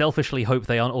 I selfishly hope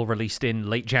they aren't all released in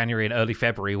late January and early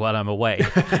February while I'm away,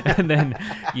 and then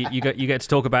you get to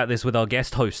talk about this with our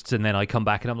guest hosts, and then I come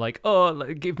back and I'm like, oh,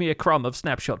 give me a crumb of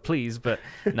snapshot, please. But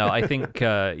no, I think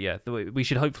we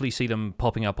should hopefully see them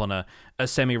popping up on a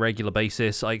semi-regular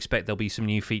basis. I expect there'll be some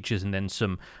new features and then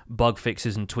some bug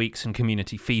fixes and tweaks and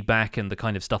community feedback and the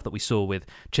kind of stuff that we saw with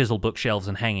chiseled bookshelves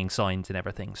and hanging signs and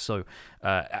everything. So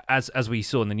as we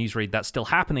saw in the newsread, that's still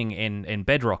happening in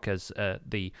Bedrock, as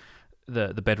the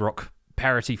Bedrock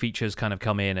parity features kind of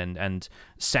come in and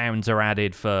sounds are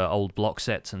added for old block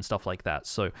sets and stuff like that.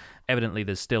 So evidently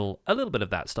there's still a little bit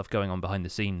of that stuff going on behind the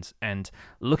scenes, and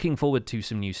looking forward to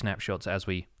some new snapshots as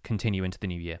we continue into the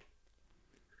new year.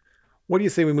 What do you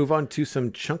say we move on to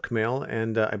some chunk mail?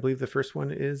 And I believe the first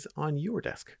one is on your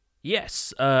desk.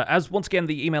 Yes, as once again,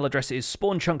 the email address is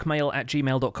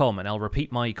spawnchunkmail@gmail.com, and I'll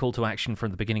repeat my call to action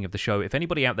from the beginning of the show. If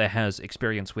anybody out there has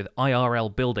experience with IRL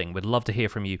building, we'd love to hear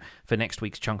from you for next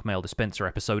week's Chunk Mail Dispenser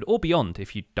episode, or beyond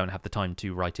if you don't have the time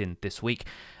to write in this week.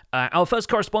 Our first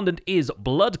correspondent is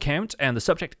Blood Count, and the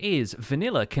subject is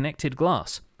Vanilla Connected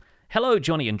Glass. Hello,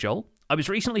 Jonny and Joel. I was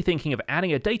recently thinking of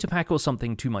adding a data pack or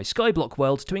something to my Skyblock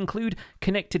world to include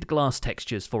connected glass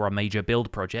textures for a major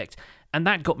build project, and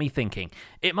that got me thinking.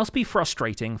 It must be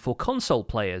frustrating for console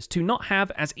players to not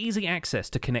have as easy access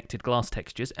to connected glass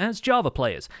textures as Java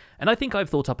players, and I think I've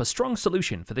thought up a strong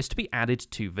solution for this to be added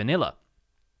to vanilla.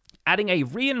 Adding a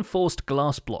reinforced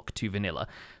glass block to vanilla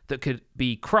that could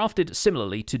be crafted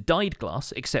similarly to dyed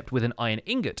glass, except with an iron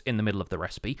ingot in the middle of the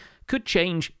recipe, could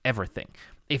change everything.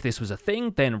 If this was a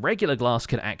thing, then regular glass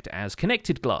could act as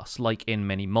connected glass, like in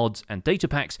many mods and data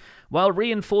packs, while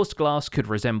reinforced glass could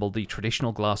resemble the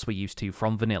traditional glass we're used to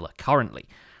from vanilla currently.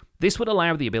 This would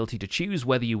allow the ability to choose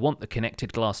whether you want the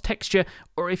connected glass texture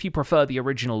or if you prefer the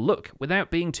original look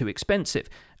without being too expensive,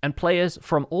 and players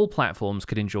from all platforms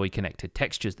could enjoy connected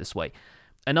textures this way.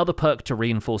 Another perk to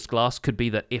reinforced glass could be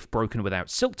that if broken without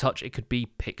silk touch, it could be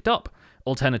picked up.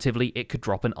 Alternatively, it could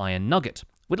drop an iron nugget.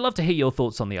 We'd love to hear your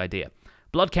thoughts on the idea.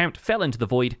 Bloodcount fell into the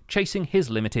void, chasing his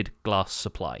limited glass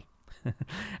supply.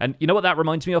 And you know what that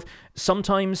reminds me of?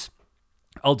 Sometimes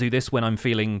I'll do this when I'm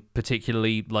feeling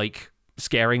particularly,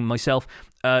 scaring myself.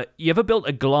 You ever built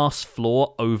a glass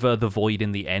floor over the void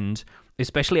in the end?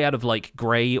 Especially out of,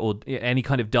 grey or any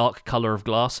kind of dark colour of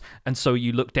glass, and so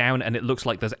you look down and it looks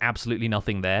like there's absolutely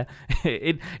nothing there.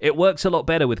 It works a lot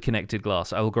better with connected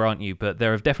glass, I will grant you, but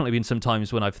there have definitely been some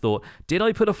times when I've thought, did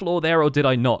I put a floor there or did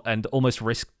I not? And almost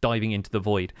risked diving into the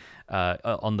void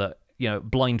on the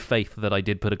blind faith that I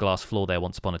did put a glass floor there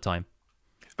once upon a time.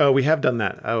 Oh, we have done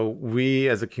that. We,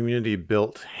 as a community,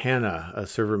 built Hannah, a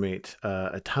server mate,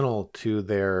 a tunnel to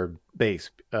their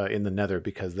base in the Nether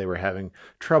because they were having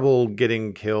trouble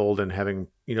getting killed and having,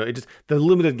 the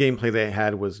limited gameplay they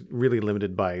had was really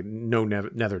limited by no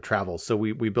Nether travel. So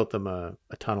we built them a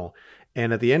tunnel,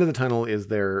 and at the end of the tunnel is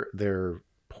their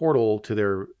portal to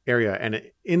their area, and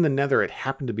in the Nether it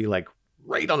happened to be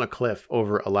right on a cliff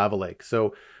over a lava lake.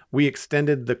 So we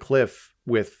extended the cliff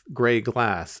with gray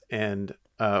glass, and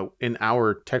in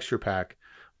our texture pack,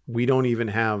 we don't even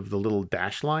have the little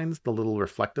dash lines, the little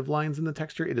reflective lines in the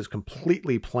texture. It is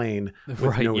completely plain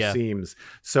with no seams.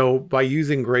 So by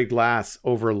using gray glass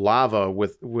over lava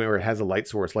where it has a light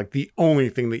source, the only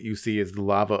thing that you see is the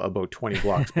lava about 20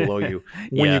 blocks below you.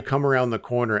 When you come around the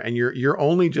corner, and you're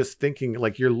only just thinking,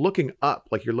 you're looking up,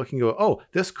 you're looking, oh,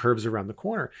 this curves around the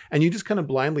corner. And you just kind of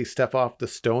blindly step off the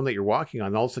stone that you're walking on.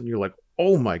 And all of a sudden you're like,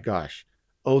 oh my gosh.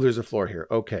 Oh, there's a floor here.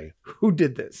 Okay, who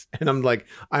did this? And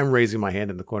I'm raising my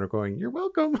hand in the corner going, you're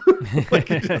welcome.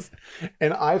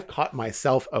 And I've caught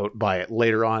myself out by it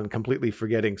later on, completely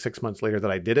forgetting 6 months later that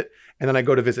I did it. And then I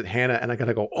go to visit Hannah and I got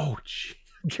to go, oh, gee,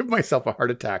 give myself a heart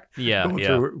attack.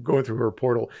 Going through her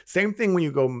portal. Same thing when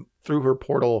you go through her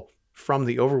portal from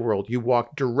the overworld, you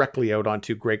walk directly out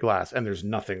onto gray glass and there's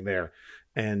nothing there.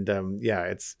 And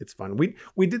it's fun.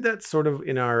 We did that sort of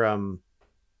in our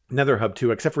Nether hub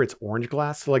too, except for it's orange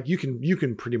glass, so you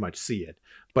can pretty much see it,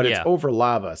 but it's over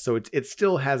lava, so it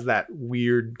still has that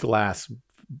weird glass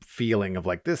feeling of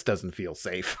this doesn't feel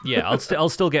safe. I'll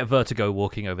still get vertigo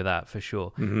walking over that for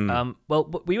sure. Mm-hmm.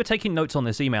 Well, we were taking notes on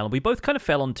this email and we both kind of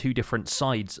fell on two different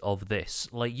sides of this.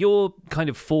 You're kind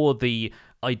of for the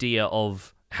idea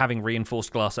of having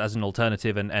reinforced glass as an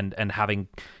alternative and having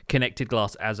connected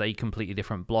glass as a completely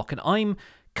different block, and I'm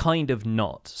kind of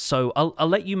not. So I'll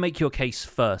let you make your case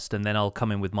first, and then I'll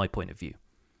come in with my point of view.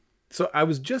 So I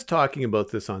was just talking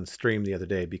about this on stream the other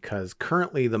day because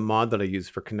currently the mod that I use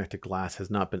for connected glass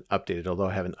has not been updated, although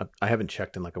I haven't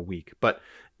checked in a week. But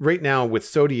right now with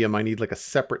sodium, I need a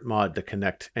separate mod to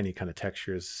connect any kind of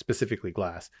textures, specifically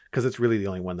glass, because it's really the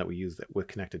only one that we use with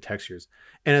connected textures.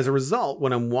 And as a result,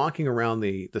 when I'm walking around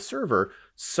the server,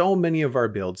 so many of our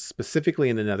builds, specifically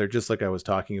in the Nether, just like I was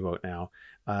talking about now,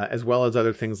 as well as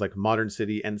other things like Modern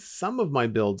City, and some of my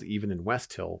builds even in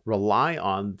West Hill, rely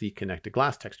on the connected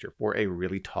glass texture for a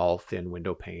really tall, thin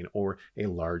window pane or a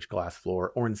large glass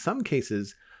floor. Or in some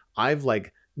cases, I've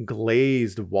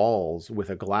glazed walls with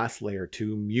a glass layer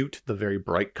to mute the very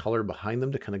bright color behind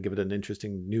them to kind of give it an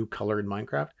interesting new color in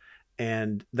Minecraft.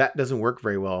 And that doesn't work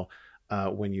very well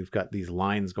when you've got these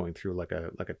lines going through like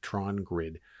a Tron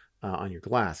grid on your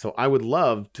glass. So I would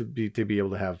love to be able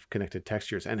to have connected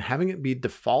textures and having it be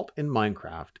default in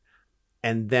Minecraft,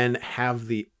 and then have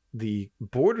the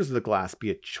borders of the glass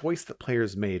be a choice that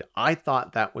players made. I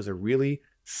thought that was a really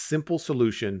simple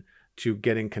solution to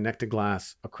getting connected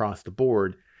glass across the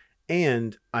board.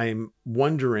 And I'm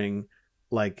wondering,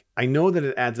 like, I know that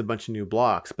it adds a bunch of new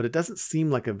blocks, but it doesn't seem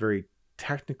like a very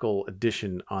technical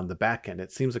addition on the back end.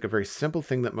 It seems like a very simple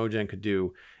thing that Mojang could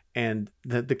do. And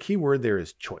the key word there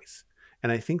is choice.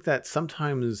 And I think that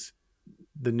sometimes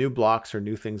the new blocks or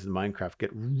new things in Minecraft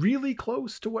get really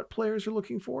close to what players are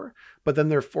looking for, but then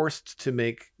they're forced to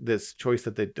make this choice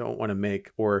that they don't want to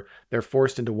make, or they're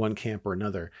forced into one camp or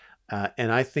another.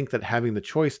 And I think that having the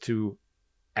choice to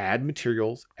add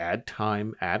materials, add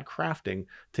time, add crafting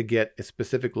to get a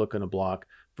specific look on a block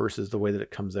versus the way that it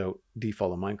comes out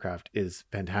default in Minecraft is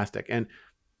fantastic. And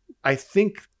I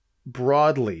think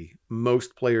broadly,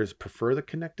 most players prefer the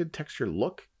connected texture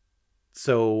look.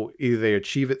 So either they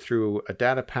achieve it through a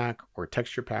data pack or a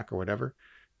texture pack or whatever.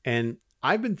 And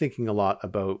I've been thinking a lot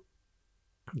about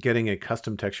getting a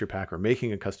custom texture pack or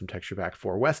making a custom texture pack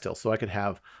for Westhill, so I could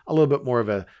have a little bit more of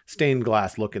a stained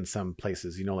glass look in some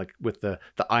places, like with the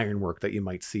ironwork that you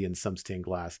might see in some stained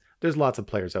glass. There's lots of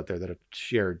players out there that have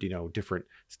shared, different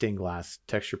stained glass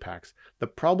texture packs. The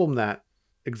problem that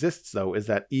exists though is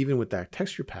that even with that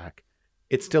texture pack,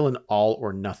 it's still an all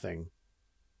or nothing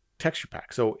texture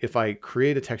pack. So if I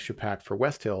create a texture pack for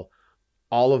Westhill,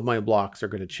 all of my blocks are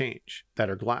going to change that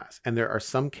are glass. And there are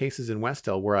some cases in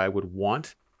Westhill where I would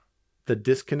want the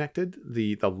disconnected,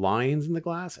 the lines in the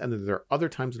glass, and then there are other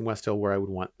times in Westhill where I would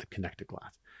want the connected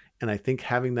glass. And I think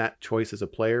having that choice as a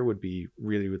player would be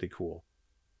really, really cool.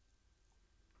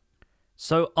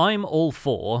 So I'm all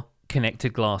for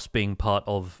connected glass being part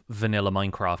of vanilla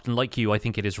Minecraft. And like you, I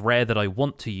think it is rare that I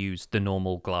want to use the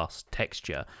normal glass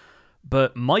texture.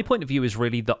 But my point of view is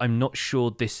really that I'm not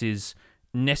sure this is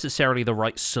necessarily the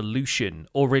right solution,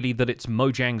 or really that it's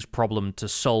Mojang's problem to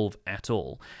solve at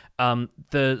all.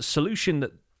 The solution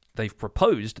that they've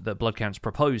proposed, that Bloodcount's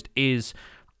proposed, is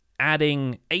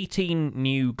adding 18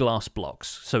 new glass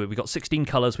blocks. So we've got 16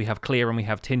 colors, we have clear and we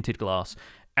have tinted glass,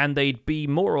 and they'd be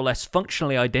more or less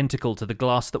functionally identical to the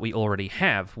glass that we already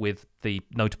have, with the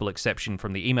notable exception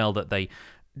from the email that they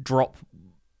drop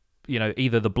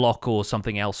either the block or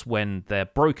something else when they're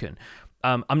broken.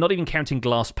 I'm not even counting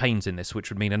glass panes in this, which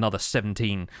would mean another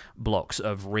 17 blocks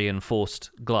of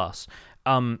reinforced glass.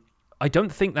 I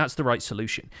don't think that's the right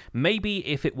solution. Maybe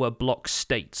if it were block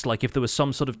states, like if there was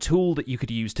some sort of tool that you could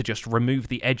use to just remove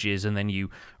the edges and then you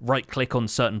right-click on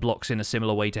certain blocks in a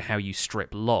similar way to how you strip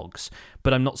logs.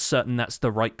 But I'm not certain that's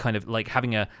the right kind of, like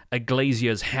having a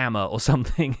glazier's hammer or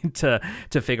something to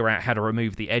figure out how to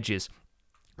remove the edges.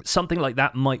 Something like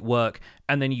that might work,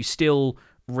 and then you still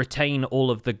retain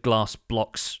all of the glass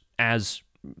blocks as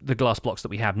the glass blocks that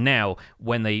we have now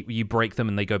when you break them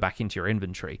and they go back into your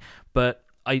inventory. But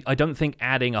I don't think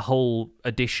adding a whole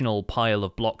additional pile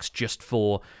of blocks just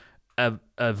for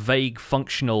a vague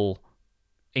functional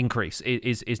increase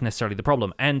is necessarily the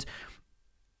problem. And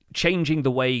changing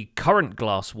the way current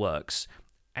glass works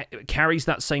carries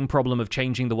that same problem of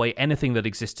changing the way anything that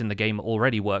exists in the game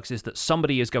already works, is that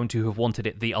somebody is going to have wanted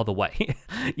it the other way,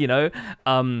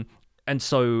 and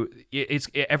so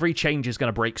every change is going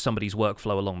to break somebody's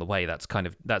workflow along the way.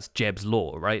 That's Jeb's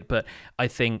law, right? But I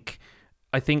think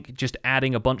just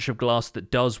adding a bunch of glass that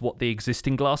does what the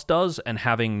existing glass does and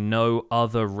having no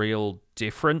other real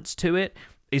difference to it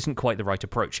isn't quite the right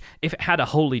approach. If it had a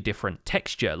wholly different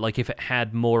texture, like if it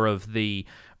had more of the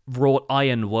wrought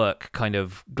ironwork kind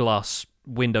of glass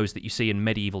windows that you see in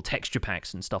medieval texture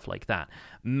packs and stuff like that,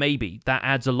 maybe that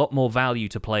adds a lot more value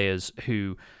to players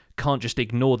who can't just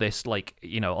ignore this. Like,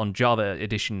 on Java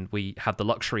Edition, we have the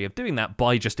luxury of doing that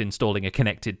by just installing a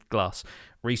connected glass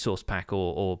resource pack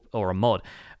or a mod.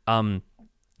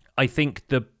 I think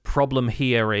the problem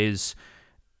here is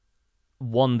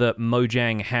one that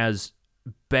Mojang has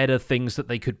better things that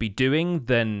they could be doing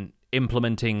than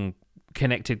implementing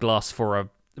connected glass for a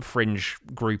fringe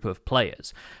group of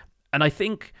players. And I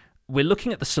think we're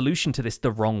looking at the solution to this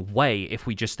the wrong way if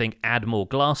we just think add more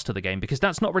glass to the game, because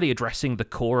that's not really addressing the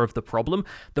core of the problem.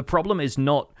 The problem is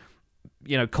not,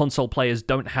 console players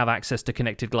don't have access to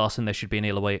connected glass and there should be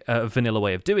a vanilla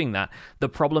way of doing that. The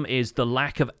problem is the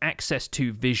lack of access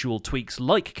to visual tweaks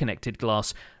like connected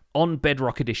glass on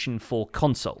Bedrock Edition for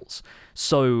consoles.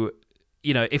 So,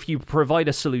 if you provide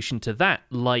a solution to that,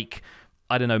 like,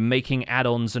 I don't know, making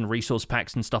add-ons and resource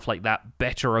packs and stuff like that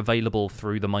better available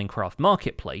through the Minecraft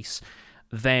marketplace,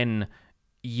 then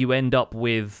you end up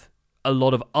with a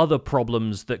lot of other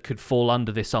problems that could fall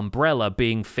under this umbrella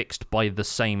being fixed by the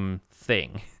same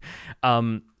thing.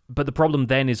 But the problem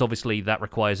then is obviously that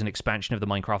requires an expansion of the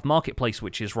Minecraft marketplace,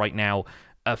 which is right now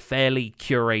a fairly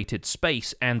curated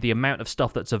space, and the amount of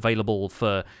stuff that's available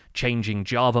for changing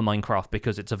Java Minecraft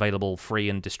because it's available free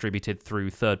and distributed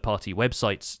through third-party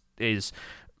websites is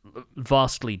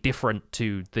vastly different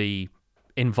to the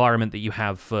environment that you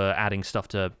have for adding stuff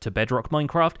to Bedrock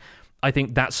Minecraft, I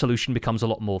think that solution becomes a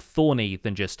lot more thorny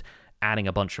than just adding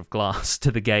a bunch of glass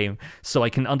to the game. So I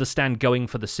can understand going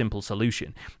for the simple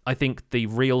solution. I think the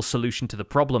real solution to the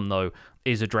problem, though,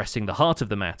 is addressing the heart of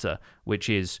the matter, which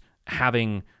is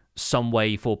having some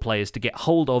way for players to get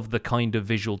hold of the kind of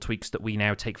visual tweaks that we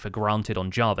now take for granted on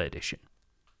Java Edition.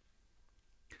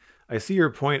 I see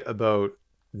your point about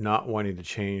not wanting to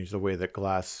change the way that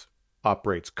glass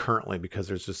operates currently, because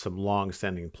there's just some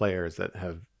long-standing players that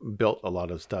have built a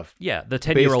lot of stuff. Yeah, the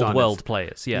 10-year-old world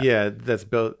players. Yeah, that's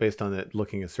built based on it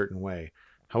looking a certain way.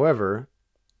 However,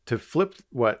 to flip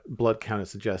what Bloodcount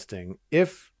is suggesting,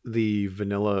 if the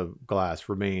vanilla glass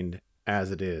remained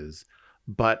as it is,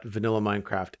 but vanilla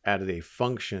Minecraft added a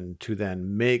function to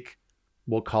then make,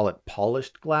 we'll call it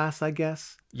polished glass, I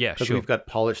guess. Yeah, because sure. we've got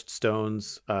polished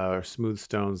stones, or smooth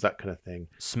stones, that kind of thing.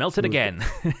 Smelt it again.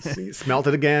 Smelt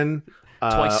it again.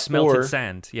 Twice smelted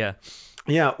sand. Yeah.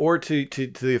 Yeah, or to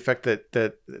the effect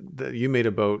that you made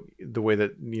about the way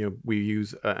that we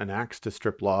use an axe to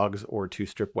strip logs or to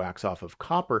strip wax off of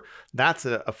copper. That's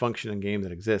a function in game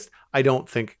that exists. I don't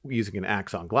think using an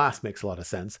axe on glass makes a lot of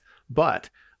sense, but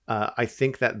I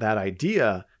think that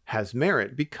idea has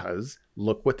merit, because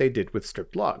look what they did with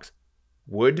stripped logs.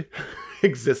 Wood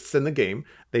exists in the game.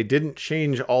 They didn't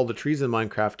change all the trees in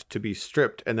Minecraft to be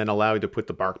stripped and then allow you to put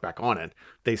the bark back on it.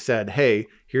 They said, hey,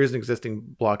 here's an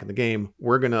existing block in the game.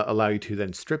 We're going to allow you to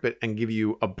then strip it and give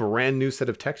you a brand new set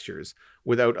of textures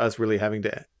without us really having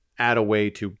to add a way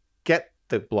to get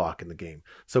the block in the game.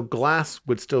 So glass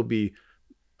would still be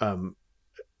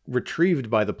retrieved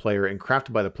by the player and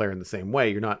crafted by the player in the same way.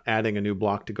 You're not adding a new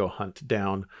block to go hunt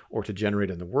down or to generate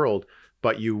in the world,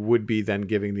 but you would be then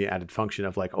giving the added function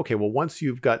of like, okay, well, once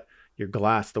you've got your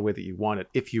glass the way that you want it,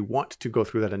 if you want to go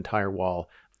through that entire wall,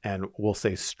 and we'll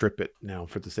say strip it now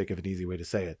for the sake of an easy way to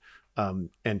say it,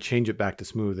 and change it back to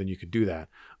smooth, then you could do that.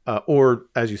 Or,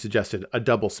 as you suggested, a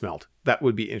double smelt. That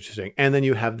would be interesting. And then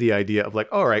you have the idea of like,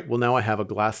 all right, well, now I have a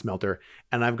glass smelter,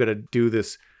 and I've got to do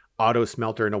this auto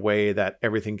smelter in a way that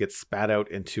everything gets spat out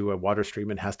into a water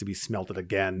stream and has to be smelted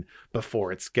again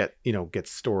before it's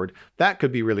gets stored. That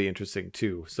could be really interesting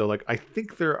too. So like, I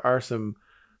think there are some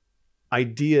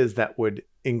ideas that would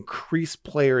increase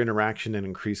player interaction and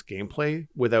increase gameplay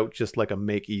without just like a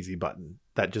make easy button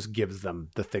that just gives them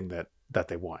the thing that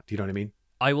they want. Do you know what I mean?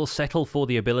 I will settle for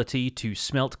the ability to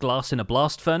smelt glass in a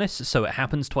blast furnace so it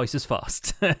happens twice as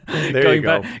fast. There you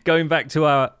go. Going back to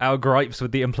our gripes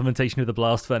with the implementation of the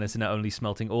blast furnace and not only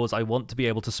smelting ores, I want to be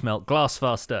able to smelt glass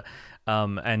faster.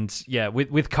 And yeah,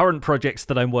 with current projects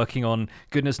that I'm working on,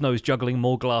 goodness knows juggling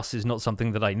more glass is not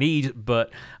something that I need, but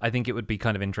I think it would be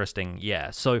kind of interesting. Yeah,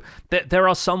 so there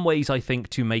are some ways, I think,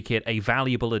 to make it a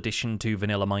valuable addition to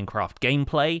vanilla Minecraft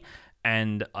gameplay.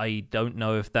 And I don't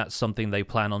know if that's something they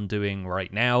plan on doing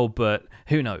right now, but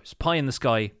who knows? Pie in the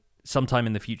sky, sometime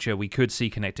in the future, we could see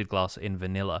connected glass in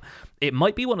vanilla. It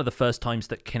might be one of the first times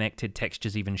that connected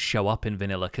textures even show up in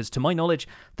vanilla, because to my knowledge,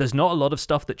 there's not a lot of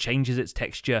stuff that changes its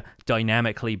texture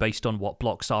dynamically based on what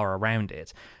blocks are around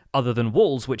it, other than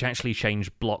walls, which actually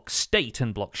change block state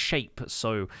and block shape.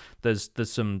 So there's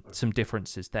some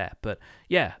differences there. But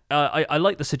yeah, I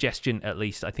like the suggestion, at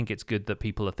least. I think it's good that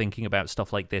people are thinking about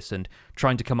stuff like this and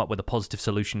trying to come up with a positive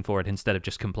solution for it instead of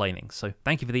just complaining. So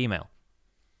thank you for the email.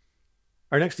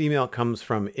 Our next email comes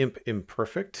from Imp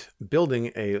Imperfect,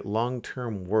 building a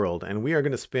long-term world. And we are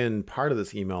going to spin part of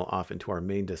this email off into our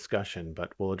main discussion,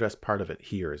 but we'll address part of it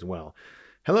here as well.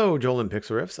 Hello, Joel and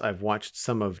Pixel Riffs. I've watched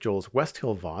some of Joel's West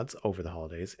Hill VODs over the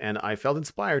holidays, and I felt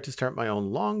inspired to start my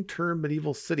own long-term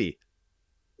medieval city.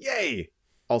 Yay!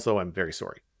 Also, I'm very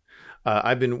sorry.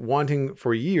 I've been wanting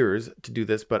for years to do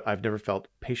this, but I've never felt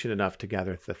patient enough to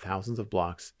gather the thousands of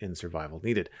blocks in survival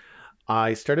needed.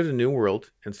 I started a new world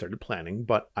and started planning,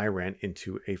 but I ran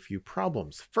into a few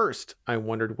problems. First, I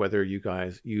wondered whether you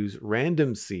guys use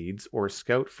random seeds or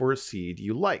scout for a seed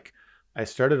you like. I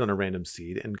started on a random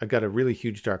seed and I got a really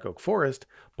huge dark oak forest,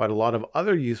 but a lot of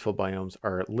other useful biomes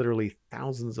are literally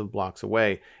thousands of blocks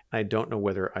away, and I don't know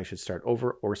whether I should start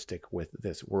over or stick with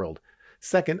this world.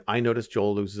 Second, I noticed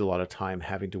Joel loses a lot of time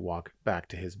having to walk back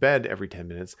to his bed every 10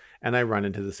 minutes, and I run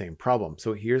into the same problem.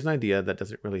 So here's an idea that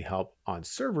doesn't really help on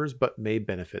servers, but may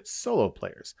benefit solo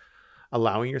players.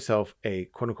 Allowing yourself a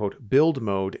quote-unquote build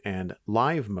mode and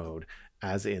live mode,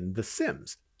 as in The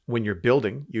Sims. When you're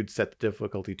building, you'd set the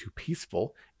difficulty to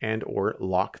peaceful and or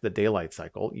lock the daylight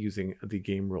cycle using the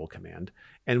game rule command.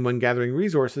 And when gathering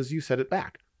resources, you set it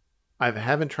back. I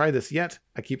haven't tried this yet.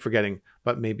 I keep forgetting,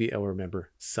 but maybe I'll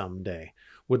remember someday.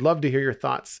 Would love to hear your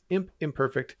thoughts. Imp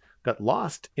Imperfect, got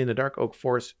lost in a dark oak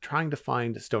forest trying to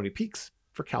find stony peaks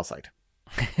for calcite.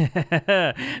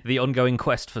 The ongoing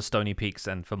quest for stony peaks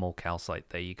and for more calcite.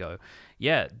 There you go.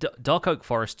 Yeah, dark oak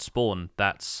forest spawn.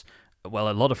 That's,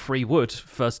 well, a lot of free wood,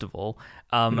 first of all,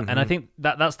 and I think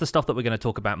that's the stuff that we're going to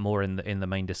talk about more in the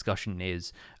main discussion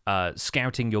is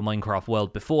scouting your Minecraft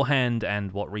world beforehand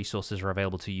and what resources are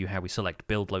available to you, how we select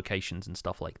build locations and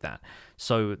stuff like that.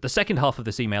 So the second half of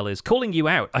this email is calling you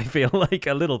out, I feel like,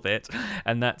 a little bit,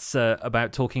 and that's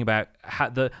about talking about how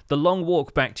the long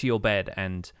walk back to your bed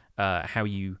and how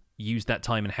you use that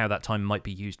time and how that time might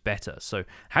be used better. So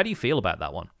how do you feel about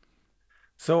that one?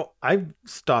 So I've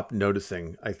stopped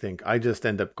noticing. I think I just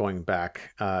end up going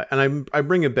back, and I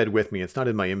bring a bed with me. It's not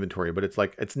in my inventory, but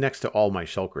it's next to all my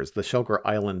shulkers. The shulker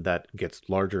island that gets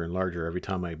larger and larger every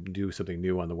time I do something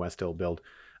new on the West Hill build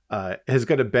has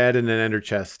got a bed and an ender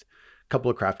chest, a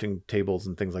couple of crafting tables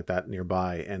and things like that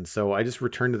nearby. And so I just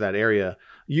return to that area.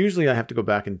 Usually I have to go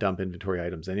back and dump inventory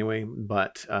items anyway,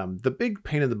 but the big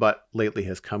pain in the butt lately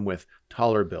has come with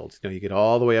taller builds. You get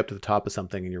all the way up to the top of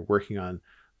something and you're working on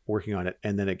it,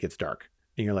 and then it gets dark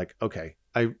and you're like, okay,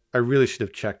 I really should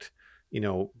have checked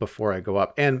before I go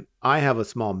up. And I have a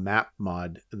small map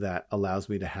mod that allows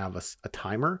me to have a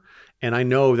timer, and I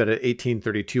know that at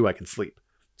 1832 I can sleep.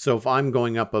 So if I'm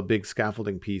going up a big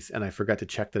scaffolding piece and I forgot to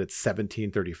check that it's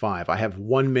 1735, I have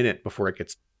 1 minute before it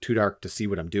gets too dark to see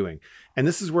what I'm doing. And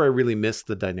this is where I really miss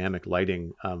the dynamic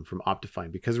lighting from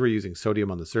Optifine. Because we're using sodium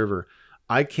on the server,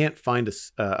 I can't find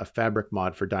a fabric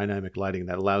mod for dynamic lighting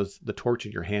that allows the torch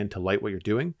in your hand to light what you're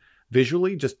doing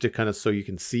visually, just to kind of so you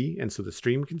can see and so the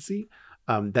stream can see.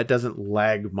 That doesn't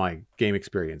lag my game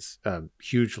experience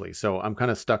hugely. So I'm kind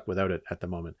of stuck without it at the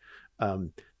moment.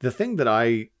 The thing that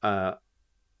I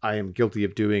am guilty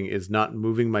of doing is not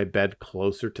moving my bed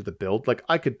closer to the build. Like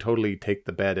I could totally take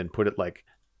the bed and put it like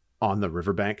on the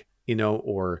riverbank,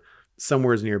 or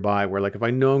somewhere's nearby where, like, if I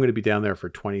know I'm going to be down there for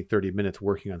 20, 30 minutes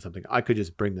working on something, I could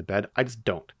just bring the bed. I just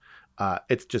don't.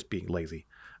 It's just being lazy.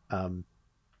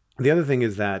 The other thing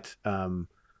is that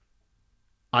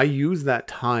I use that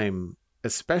time,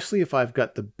 especially if I've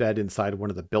got the bed inside one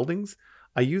of the buildings,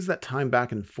 I use that time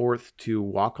back and forth to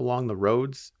walk along the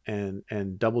roads and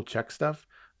double check stuff.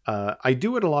 I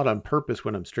do it a lot on purpose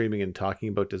when I'm streaming and talking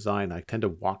about design. I tend to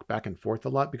walk back and forth a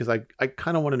lot because I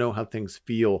kind of want to know how things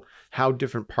feel, how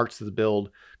different parts of the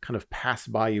build kind of pass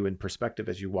by you in perspective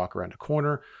as you walk around a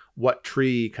corner, what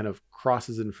tree kind of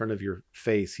crosses in front of your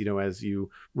face, as you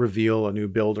reveal a new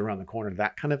build around the corner,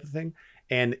 that kind of thing.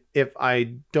 And if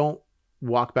I don't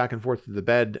walk back and forth to the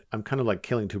bed, I'm kind of like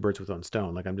killing two birds with one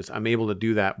stone. Like I'm able to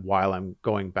do that while I'm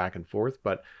going back and forth,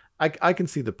 but I can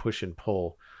see the push and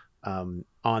pull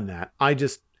on that.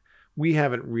 We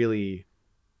haven't really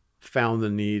found the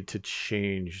need to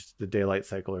change the daylight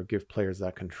cycle or give players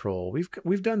that control.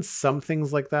 We've done some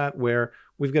things like that where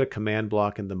we've got a command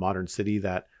block in the modern city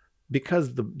that,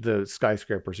 because the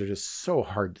skyscrapers are just so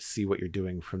hard to see what you're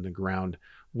doing from the ground,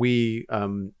 we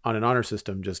on an honor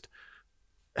system just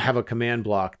have a command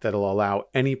block that'll allow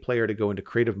any player to go into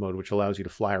creative mode, which allows you to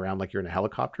fly around like you're in a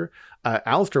helicopter.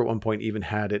 Alistair at one point even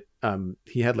had it.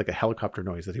 He had like a helicopter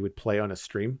noise that he would play on a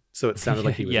stream, so it sounded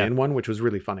like he was in one, which was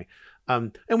really funny.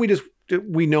 And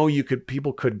we know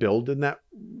people could build in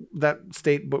that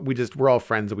state, but we're all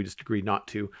friends and we just agreed not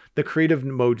to. The creative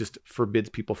mode just forbids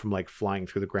people from like flying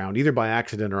through the ground, either by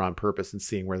accident or on purpose, and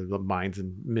seeing where the mines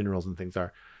and minerals and things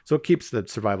are. So it keeps the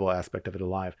survival aspect of it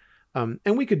alive.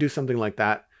 And we could do something like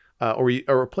that,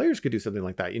 or players could do something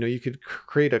like that. You could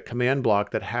create a command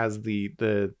block that has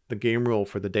the game rule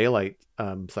for the daylight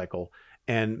cycle,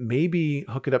 and maybe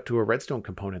hook it up to a redstone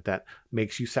component that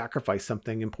makes you sacrifice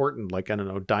something important, like, I don't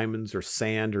know, diamonds or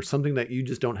sand or something that you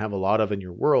just don't have a lot of in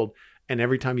your world. And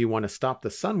every time you want to stop the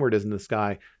sun where it is in the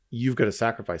sky, you've got to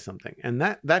sacrifice something. And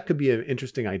that could be an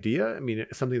interesting idea. I mean,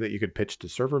 something that you could pitch to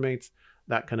server mates,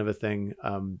 that kind of a thing.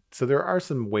 So there are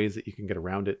some ways that you can get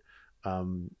around it.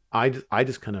 I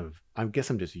guess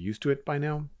I'm just used to it by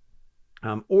now.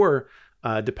 Or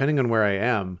depending on where I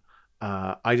am,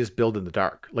 I just build in the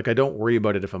dark. Like, I don't worry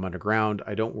about it if I'm underground.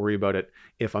 I don't worry about it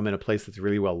if I'm in a place that's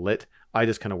really well lit. I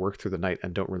just kind of work through the night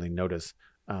and don't really notice.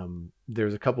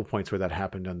 There's a couple points where that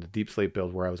happened on the Deep Slate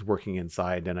build where I was working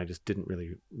inside and I just didn't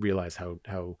really realize how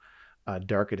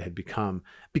dark it had become,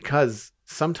 because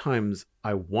sometimes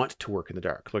I want to work in the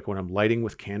dark. Like when I'm lighting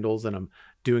with candles and I'm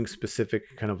doing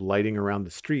specific kind of lighting around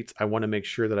the streets, I want to make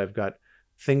sure that I've got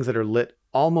things that are lit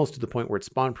almost to the point where it's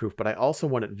spawn proof, but I also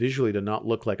want it visually to not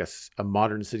look like a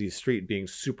modern city street being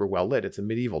super well lit. It's a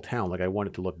medieval town. Like, I want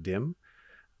it to look dim.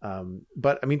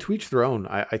 But I mean, to each their own.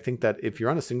 I think that if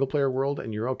you're on a single player world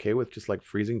and you're okay with just like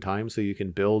freezing time so you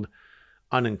can build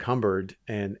unencumbered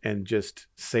and just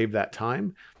save that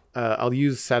time. I'll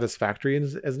use Satisfactory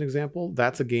as an example.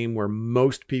 That's a game where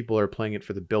most people are playing it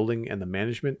for the building and the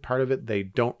management part of it. They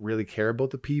don't really care about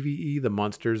the PvE. The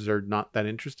monsters are not that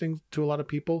interesting to a lot of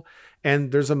people.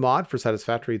 And there's a mod for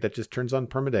Satisfactory that just turns on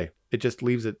permaday. It just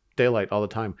leaves it daylight all the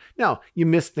time. Now, you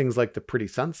miss things like the pretty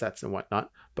sunsets and whatnot,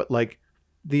 but like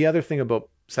the other thing about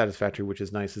Satisfactory, which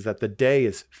is nice, is that the day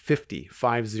is 50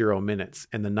 minutes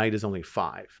and the night is only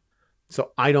 5.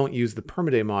 So I don't use the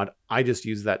permaday mod. I just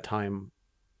use that time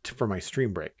for my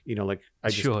stream break. Like I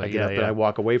get up and I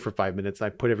walk away for 5 minutes. I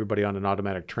put everybody on an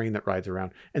automatic train that rides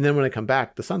around. And then when I come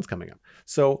back, the sun's coming up.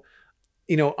 So,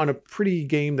 on a pretty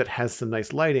game that has some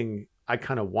nice lighting, I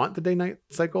kind of want the day night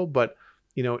cycle, but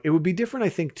it would be different, I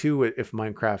think, too, if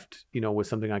Minecraft, was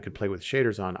something I could play with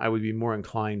shaders on. I would be more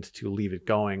inclined to leave it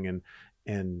going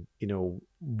and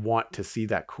want to see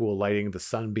that cool lighting, the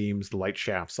sunbeams, the light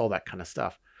shafts, all that kind of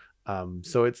stuff.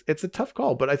 So it's a tough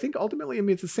call, but I think ultimately,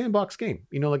 it's a sandbox game.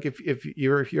 Like if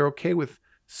you're okay with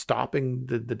stopping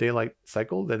the daylight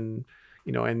cycle, then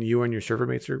and you and your server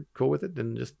mates are cool with it,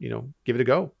 then just give it a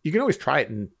go. You can always try it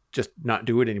and just not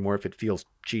do it anymore if it feels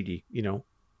cheaty.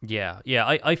 Yeah.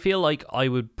 I feel like I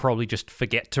would probably just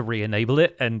forget to re-enable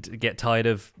it and get tired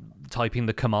of typing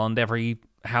the command every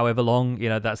however long.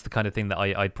 That's the kind of thing that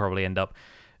I'd probably end up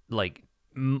like.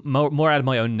 More out of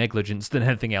my own negligence than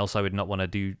anything else. I would not want to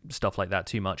do stuff like that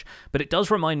too much. But it does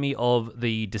remind me of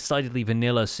the decidedly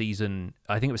vanilla season,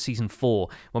 I think it was season 4,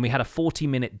 when we had a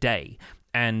 40-minute day.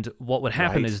 And what would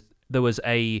happen is there was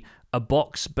a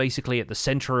box basically at the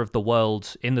center of the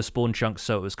world in the spawn chunk,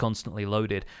 so it was constantly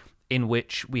loaded, in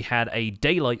which we had a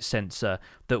daylight sensor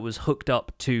that was hooked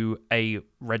up to a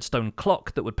redstone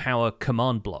clock that would power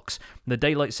command blocks. The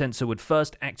daylight sensor would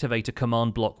first activate a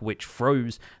command block which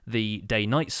froze the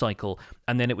day-night cycle,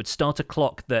 and then it would start a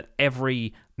clock that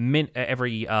every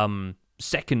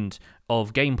second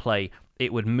of gameplay,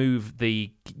 it would move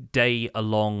the day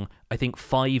along, I think,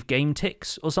 5 game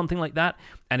ticks or something like that.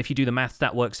 And if you do the math,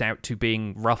 that works out to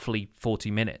being roughly 40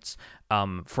 minutes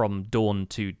from dawn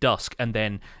to dusk. And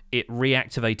then it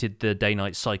reactivated the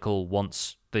day-night cycle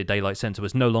once the daylight sensor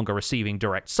was no longer receiving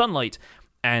direct sunlight,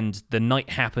 and the night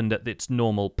happened at its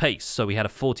normal pace. So we had a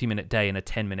 40-minute day and a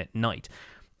 10-minute night.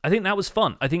 I think that was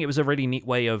fun. I think it was a really neat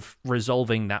way of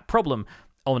resolving that problem.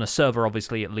 On a server,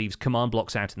 obviously, it leaves command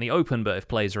blocks out in the open, but if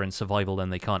players are in survival,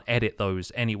 then they can't edit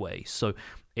those anyway. So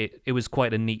it was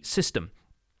quite a neat system.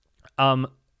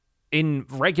 In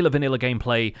regular vanilla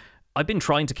gameplay, I've been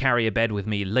trying to carry a bed with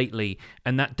me lately,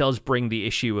 and that does bring the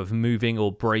issue of moving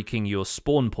or breaking your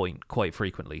spawn point quite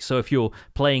frequently. So if you're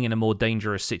playing in a more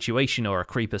dangerous situation or a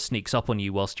creeper sneaks up on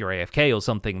you whilst you're AFK or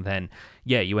something, then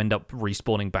yeah, you end up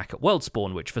respawning back at world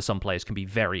spawn, which for some players can be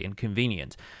very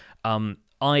inconvenient.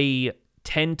 I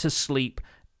tend to sleep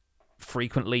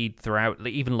frequently throughout,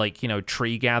 even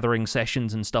tree gathering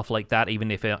sessions and stuff like that,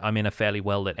 even if I'm in a fairly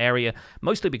well-lit area,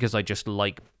 mostly because I just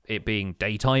like it being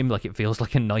daytime. Like, it feels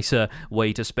like a nicer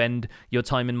way to spend your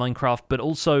time in Minecraft, but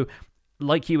also,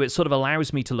 like you, it sort of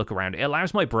allows me to look around. It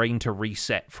allows my brain to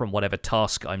reset from whatever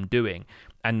task I'm doing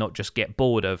and not just get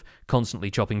bored of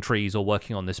constantly chopping trees or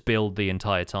working on this build the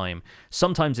entire time.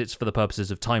 Sometimes it's for the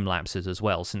purposes of time lapses as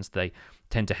well, since they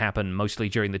tend to happen mostly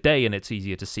during the day and it's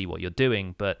easier to see what you're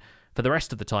doing. But for the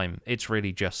rest of the time, it's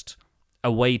really just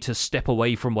a way to step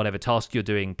away from whatever task you're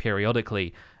doing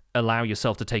periodically, allow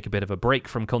yourself to take a bit of a break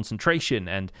from concentration,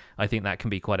 and I think that can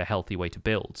be quite a healthy way to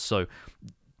build. So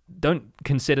don't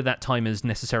consider that time as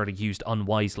necessarily used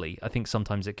unwisely. I think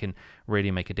sometimes it can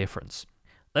really make a difference.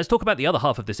 Let's talk about the other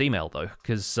half of this email, though,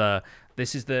 because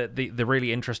this is the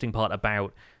really interesting part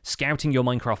about scouting your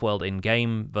Minecraft world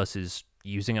in-game versus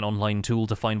using an online tool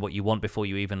to find what you want before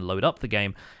you even load up the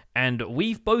game. And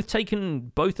we've both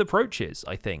taken both approaches,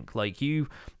 I think. Like, you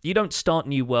don't start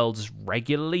new worlds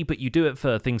regularly, but you do it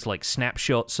for things like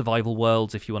snapshot survival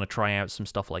worlds if you want to try out some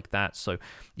stuff like that. So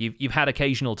you've had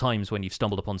occasional times when you've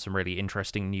stumbled upon some really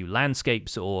interesting new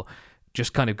landscapes, or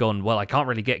just kind of gone, well, I can't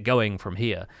really get going from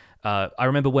here. I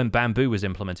remember when bamboo was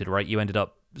implemented, right? You ended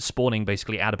up spawning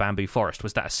basically at a bamboo forest.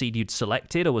 Was that a seed you'd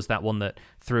selected, or was that one that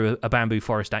threw a bamboo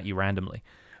forest at you randomly?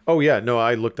 Oh yeah, no,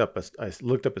 I looked up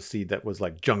a seed that was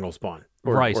like jungle spawn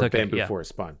or bamboo forest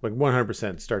spawn. Like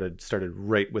 100% started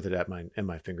right with it at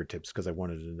my fingertips, because I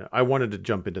wanted to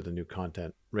jump into the new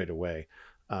content right away.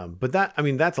 But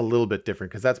that's a little bit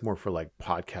different, because that's more for like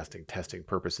podcasting testing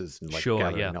purposes and like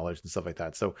gathering knowledge and stuff like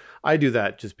that. So I do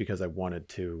that just because I wanted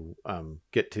to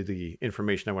get to the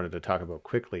information I wanted to talk about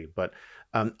quickly. But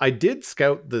I did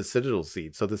scout the Citadel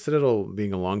seed. So the Citadel,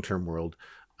 being a long-term world,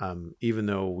 even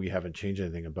though we haven't changed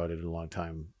anything about it in a long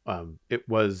time. It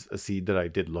was a seed that I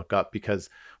did look up because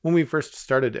when we first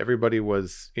started, everybody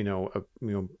was,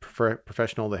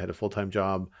 professional. They had a full-time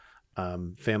job,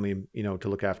 family, to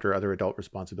look after, other adult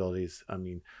responsibilities. I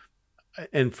mean,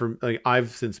 and for like,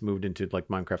 I've since moved into like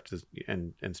Minecraft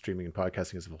and streaming and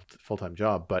podcasting as a full-time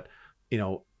job, but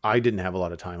I didn't have a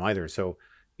lot of time either. So,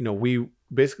 we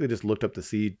basically just looked up the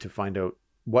seed to find out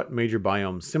what major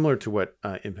biomes, similar to what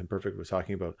Imp Imperfect was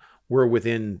talking about, were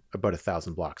within about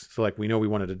 1,000 blocks. So like we know we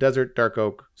wanted a desert, dark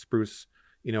oak, spruce.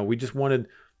 We just wanted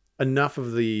enough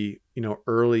of the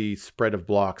early spread of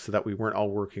blocks so that we weren't all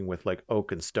working with like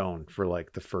oak and stone for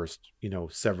like the first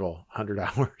several hundred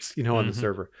hours on the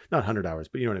server. Not 100 hours,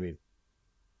 but you know what I mean.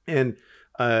 And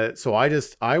so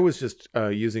I was just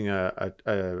using a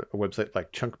website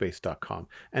like chunkbase.com,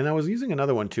 and I was using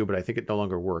another one too, but I think it no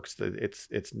longer works.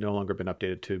 It's no longer been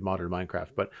updated to modern Minecraft.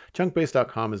 But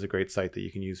chunkbase.com is a great site that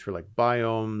you can use for like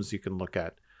biomes. You can look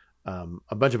at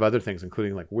a bunch of other things,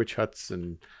 including like witch huts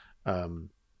and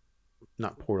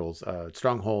not portals,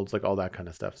 strongholds, like all that kind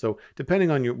of stuff. So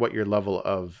depending on what your level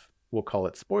of, we'll call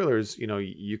it spoilers,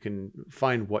 you can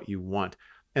find what you want.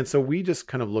 And so we just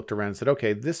kind of looked around and said,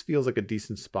 okay, this feels like a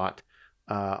decent spot.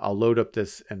 I'll load up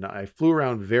this. And I flew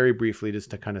around very briefly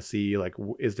just to kind of see, like,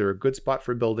 is there a good spot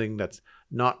for building that's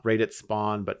not right at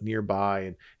spawn, but nearby?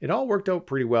 And it all worked out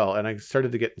pretty well. And I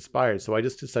started to get inspired. So I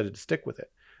just decided to stick with it.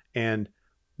 And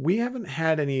we haven't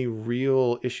had any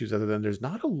real issues other than there's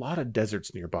not a lot of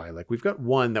deserts nearby. Like we've got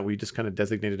one that we just kind of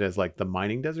designated as like the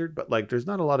mining desert, but like there's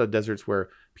not a lot of deserts where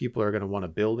people are going to want to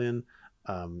build in.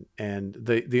 And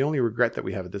the only regret that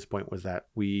we have at this point was that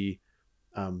we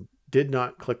did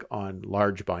not click on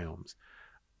large biomes.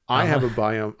 I have a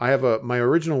biome. My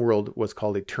original world was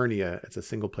called Eternia. It's a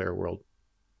single player world,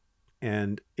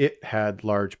 and it had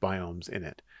large biomes in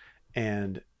it.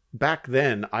 And back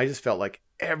then, I just felt like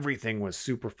everything was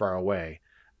super far away,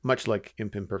 much like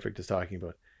Imp Imperfect is talking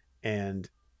about. And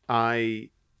I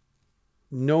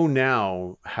know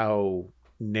now how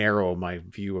narrow my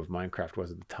view of Minecraft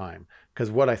was at the time, because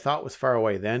what I thought was far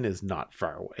away then is not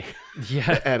far away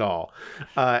at all.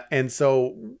 And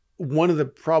so one of the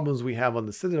problems we have on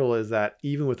the Citadel is that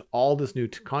even with all this new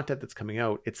content that's coming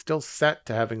out, it's still set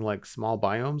to having like small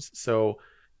biomes. So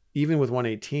even with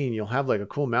 118, you'll have like a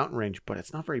cool mountain range, but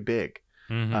it's not very big.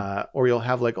 Or you'll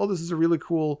have like, oh, this is a really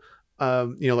cool,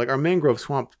 like our mangrove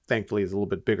swamp, thankfully, is a little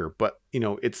bit bigger, but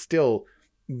it's still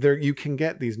there. You can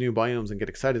get these new biomes and get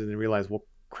excited and realize, well,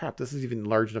 crap, this is even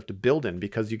large enough to build in,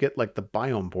 because you get like the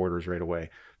biome borders right away.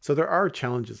 So there are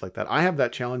challenges like that. I have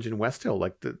that challenge in West Hill.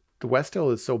 Like the West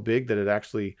Hill is so big that it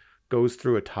actually goes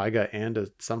through a taiga and a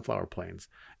sunflower plains.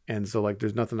 And so like,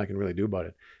 there's nothing I can really do about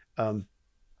it.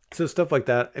 So stuff like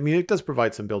that. I mean, it does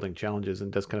provide some building challenges and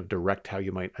does kind of direct how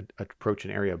you might approach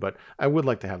an area, but I would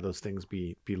like to have those things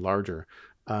be larger.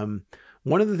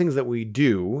 One of the things that we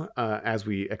do as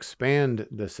we expand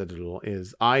the Citadel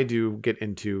is I do get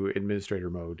into administrator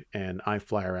mode and I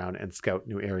fly around and scout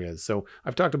new areas. So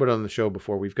I've talked about it on the show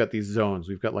before. We've got these zones.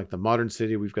 We've got like the modern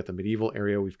city. We've got the medieval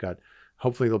area. We've got,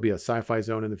 hopefully there'll be a sci-fi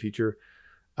zone in the future.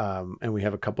 And we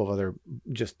have a couple of other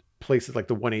just places like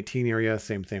the 118 area.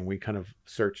 Same thing. We kind of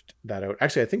searched that out.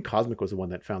 Actually, I think Cosmic was the one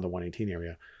that found the 118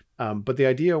 area. But the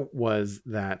idea was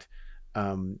that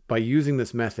by using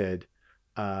this method,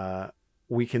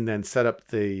 we can then set up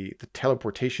the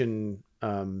teleportation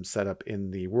setup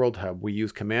in the World Hub. We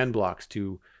use command blocks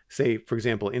to say, for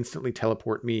example, instantly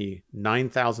teleport me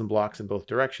 9,000 blocks in both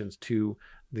directions to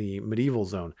the medieval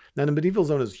zone. Now, the medieval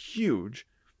zone is huge.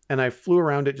 And I flew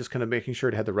around it, just kind of making sure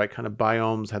it had the right kind of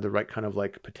biomes, had the right kind of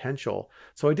like potential.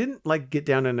 So I didn't like get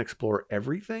down and explore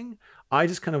everything. I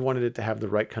just kind of wanted it to have the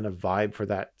right kind of vibe for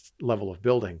that level of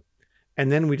building.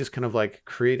 And then we just kind of like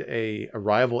create a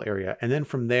arrival area. And then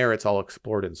from there, it's all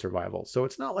explored in survival. So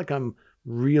it's not like I'm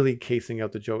really casing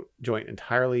out the joint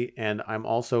entirely. And I'm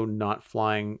also not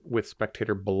flying with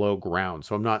spectator below ground.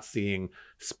 So I'm not seeing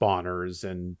spawners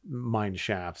and mine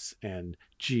shafts and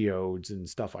geodes and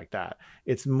stuff like that.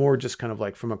 It's more just kind of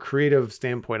like from a creative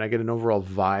standpoint, I get an overall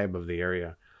vibe of the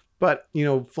area. But,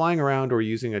 flying around or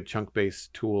using a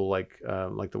chunk-based tool like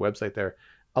the website there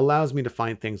allows me to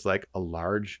find things like a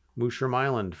large mushroom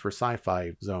island for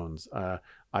sci-fi zones.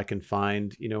 I can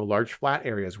find, large flat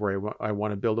areas where I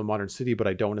want to build a modern city, but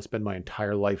I don't want to spend my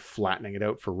entire life flattening it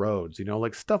out for roads,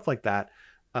 like stuff like that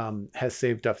has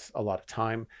saved us a lot of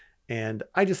time. And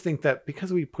I just think that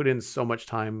because we put in so much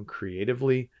time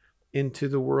creatively into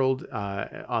the world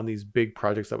on these big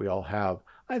projects that we all have,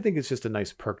 I think it's just a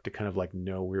nice perk to kind of like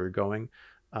know where we're going.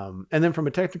 And then from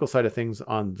a technical side of things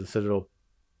on the Citadel,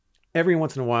 every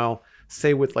once in a while,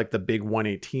 say with like the big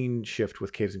 118 shift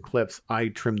with caves and cliffs, I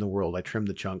trim the world, I trim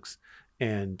the chunks,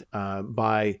 and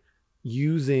by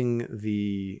using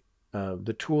the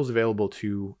tools available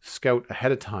to scout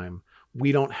ahead of time,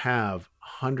 we don't have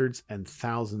hundreds and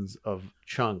thousands of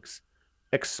chunks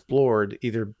explored,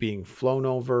 either being flown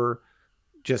over,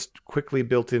 just quickly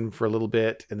built in for a little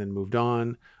bit and then moved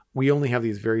on. We only have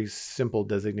these very simple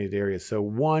designated areas. So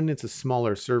one, it's a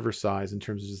smaller server size in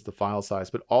terms of just the file size,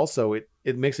 but also it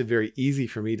makes it very easy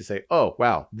for me to say, oh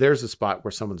wow, there's a spot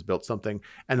where someone's built something,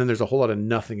 and then there's a whole lot of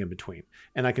nothing in between.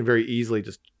 And I can very easily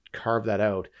just carve that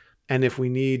out. And if we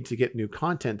need to get new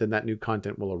content, then that new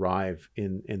content will arrive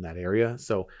in that area.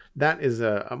 So that is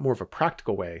a more of a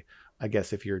practical way, I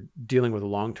guess, if you're dealing with a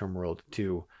long-term world,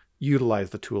 to utilize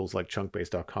the tools like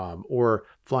chunkbase.com or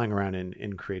flying around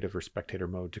in creative or spectator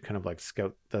mode to kind of like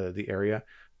scout the area.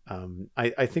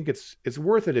 I think it's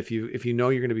worth it if you know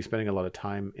you're going to be spending a lot of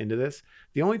time into this.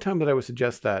 The only time that I would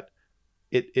suggest that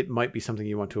it might be something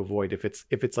you want to avoid if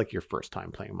it's like your first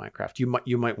time playing Minecraft.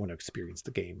 You might want to experience the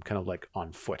game kind of like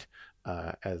on foot,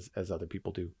 as other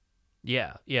people do.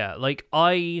 Yeah. Like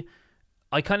I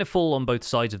kind of fall on both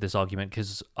sides of this argument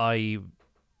because I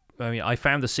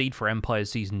found the seed for Empire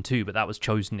Season 2, but that was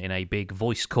chosen in a big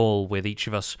voice call with each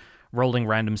of us rolling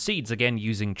random seeds, again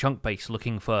using Chunkbase,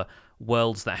 looking for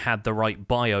worlds that had the right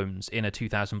biomes in a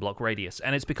 2,000 block radius.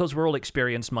 And it's because we're all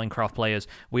experienced Minecraft players,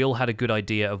 we all had a good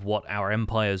idea of what our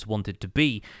empires wanted to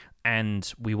be,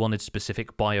 and we wanted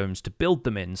specific biomes to build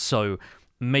them in, so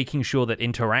making sure that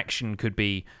interaction could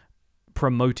be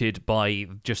promoted by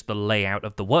just the layout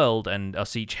of the world and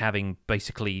us each having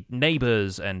basically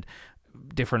neighbors and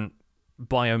different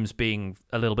biomes being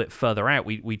a little bit further out,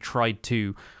 we tried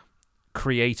to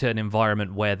create an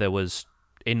environment where there was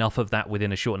enough of that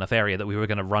within a short enough area that we were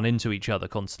going to run into each other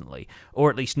constantly, or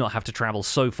at least not have to travel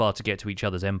so far to get to each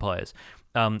other's empires.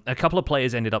 A couple of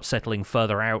players ended up settling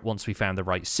further out once we found the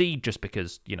right seed, just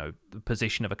because, the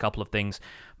position of a couple of things,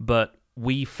 but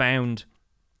we found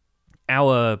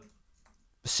our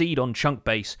seed on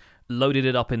Chunkbase, loaded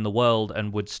it up in the world,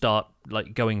 and would start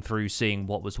like going through seeing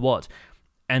what was what.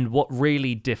 And what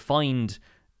really defined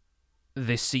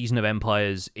this season of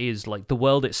Empires is like the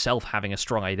world itself having a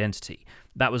strong identity.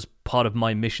 That was part of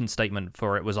my mission statement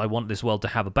for it, was I want this world to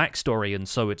have a backstory, and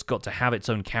so it's got to have its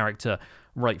own character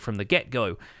right from the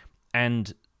get-go.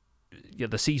 And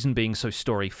the season being so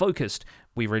story-focused,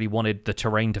 we really wanted the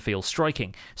terrain to feel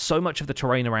striking. So much of the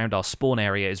terrain around our spawn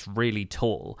area is really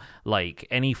tall. Like,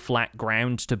 any flat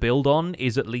ground to build on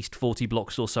is at least 40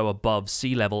 blocks or so above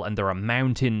sea level, and there are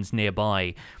mountains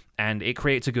nearby, and it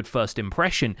creates a good first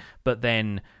impression, but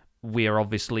then we're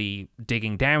obviously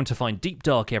digging down to find deep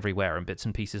dark everywhere and bits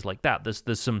and pieces like that.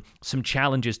 There's some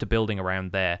challenges to building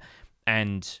around there,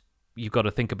 and you've got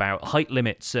to think about height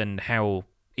limits and how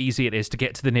easy it is to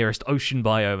get to the nearest ocean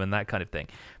biome and that kind of thing.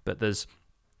 But there's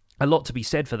a lot to be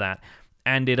said for that,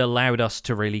 and it allowed us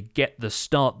to really get the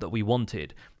start that we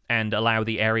wanted and allow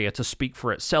the area to speak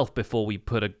for itself before we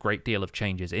put a great deal of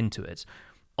changes into it.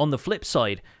 On the flip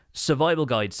side, Survival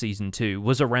Guide Season 2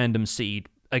 was a random seed,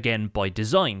 again by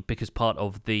design, because part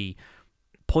of the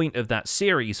point of that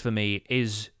series for me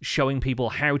is showing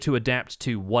people how to adapt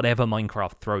to whatever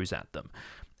Minecraft throws at them.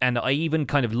 And I even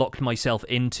kind of locked myself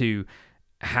into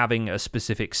having a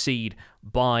specific seed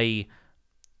by...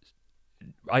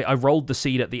 I rolled the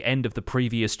seed at the end of the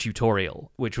previous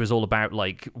tutorial, which was all about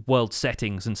like world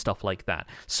settings and stuff like that.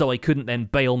 So I couldn't then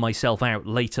bail myself out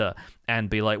later and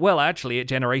be like, well, actually it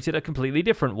generated a completely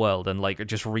different world, and like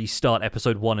just restart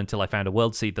episode 1 until I found a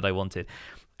world seed that I wanted.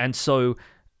 And so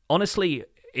honestly,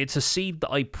 it's a seed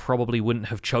that I probably wouldn't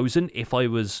have chosen. If I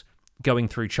was going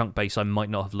through Chunkbase, I might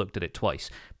not have looked at it twice,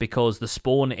 because the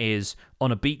spawn is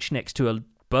on a beach next to a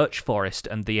birch forest,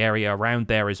 and the area around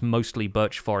there is mostly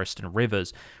birch forest and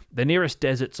rivers. The nearest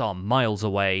deserts are miles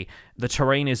away. The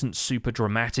terrain isn't super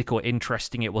dramatic or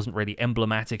interesting. It wasn't really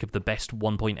emblematic of the best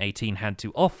 1.18 had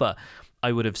to offer.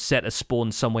 I would have set a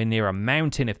spawn somewhere near a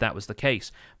mountain if that was the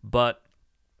case, but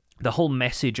the whole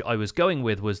message I was going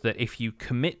with was that if you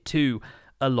commit to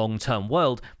a long-term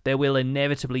world, there will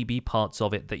inevitably be parts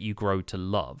of it that you grow to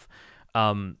love.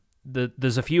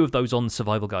 There's a few of those on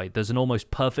Survival Guide. There's an almost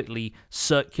perfectly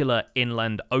circular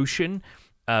inland ocean,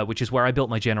 which is where I built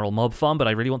my general mob farm, but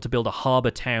I really want to build a harbour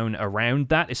town around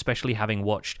that, especially having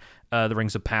watched The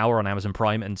Rings of Power on Amazon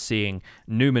Prime and seeing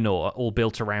Numenor all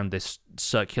built around this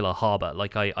circular harbour.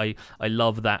 Like, I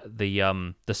love that,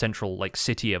 the central like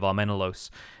city of Armenelos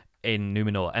in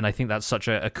Numenor, and I think that's such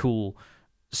a cool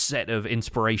set of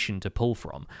inspiration to pull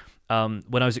from.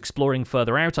 When I was exploring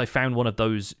further out, I found one of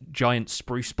those giant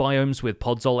spruce biomes with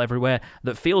podzol everywhere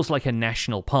that feels like a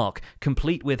national park,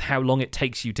 complete with how long it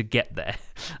takes you to get there.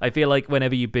 I feel like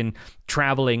whenever you've been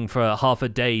traveling for half a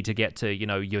day to get to,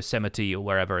 Yosemite or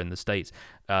wherever in the States,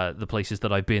 the places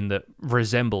that I've been that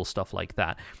resemble stuff like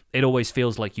that, it always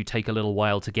feels like you take a little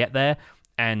while to get there,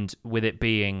 and with it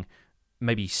being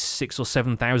maybe 6,000 or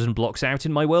 7,000 blocks out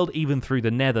in my world, even through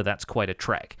the nether, that's quite a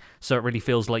trek. So it really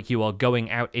feels like you are going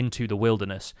out into the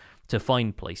wilderness to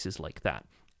find places like that.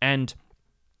 And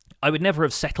I would never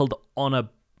have settled on a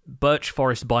birch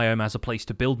forest biome as a place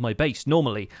to build my base.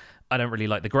 Normally, I don't really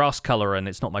like the grass color and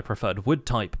it's not my preferred wood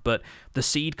type, but the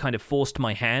seed kind of forced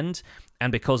my hand,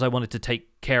 and because I wanted to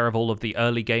take care of all of the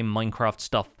early game Minecraft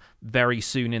stuff very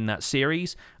soon in that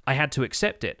series, I had to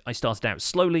accept it. I started out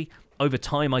slowly. Over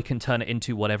time, I can turn it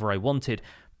into whatever I wanted,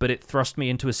 but it thrust me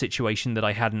into a situation that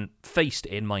I hadn't faced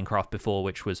in Minecraft before,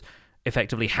 which was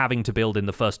effectively having to build in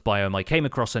the first biome I came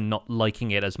across and not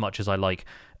liking it as much as I like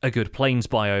a good plains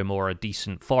biome or a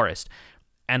decent forest.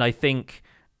 And I think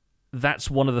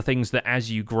that's one of the things that as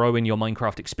you grow in your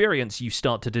Minecraft experience, you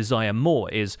start to desire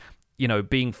more, is,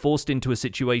 being forced into a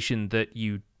situation that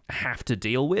you have to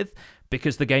deal with,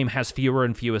 because the game has fewer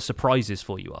and fewer surprises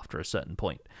for you after a certain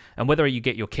point. And whether you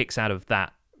get your kicks out of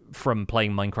that from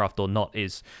playing Minecraft or not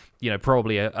is,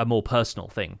 probably a more personal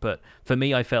thing. But for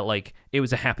me, I felt like it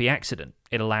was a happy accident.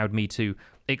 It allowed me to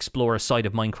explore a side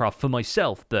of Minecraft for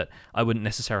myself that I wouldn't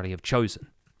necessarily have chosen.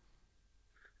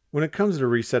 When it comes to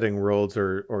resetting worlds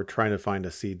or trying to find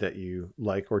a seed that you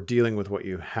like or dealing with what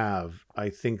you have, I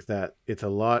think that it's a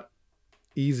lot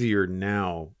easier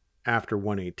now after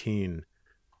 118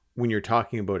 when you're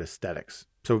talking about aesthetics.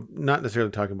 So not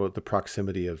necessarily talking about the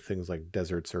proximity of things like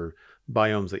deserts or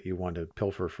biomes that you want to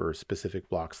pilfer for specific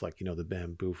blocks, like, the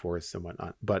bamboo forests and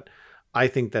whatnot. But I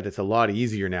think that it's a lot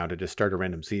easier now to just start a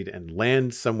random seed and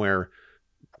land somewhere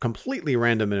completely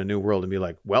random in a new world and be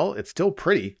like, well, it's still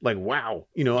pretty. Like, wow.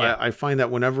 Yeah. I find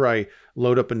that whenever I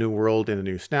load up a new world in a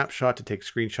new snapshot to take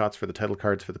screenshots for the title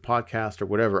cards for the podcast or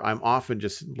whatever, I'm often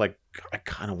just like, I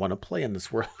kind of want to play in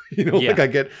this world. Yeah. Like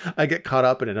I get caught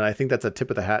up in it. And I think that's a tip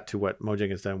of the hat to what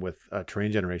Mojang has done with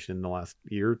terrain generation in the last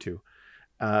year or two.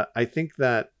 I think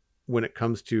that when it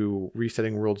comes to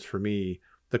resetting worlds for me,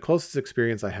 the closest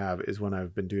experience I have is when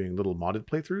I've been doing little modded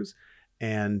playthroughs,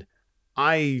 and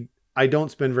I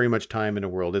don't spend very much time in a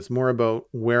world. It's more about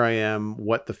where I am,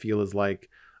 what the feel is like.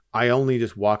 I only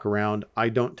just walk around. I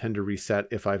don't tend to reset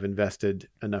if I've invested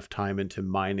enough time into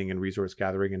mining and resource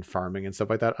gathering and farming and stuff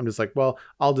like that. I'm just like, well,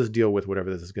 I'll just deal with whatever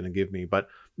this is going to give me. But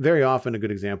very often a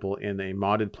good example in a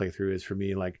modded playthrough is for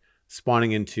me like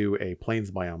spawning into a plains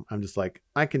biome. I'm just like,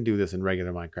 I can do this in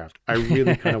regular Minecraft. I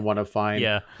really kind of want to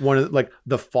find one of like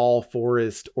the fall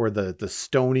forest or the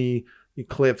stony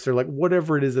cliffs or like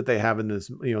whatever it is that they have in this,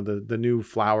 the new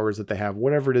flowers that they have,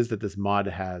 whatever it is that this mod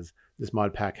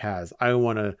pack has. I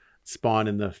want to spawn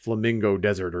in the flamingo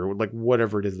desert or like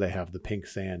whatever it is they have, the pink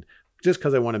sand, just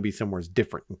because I want to be somewhere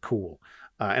different and cool.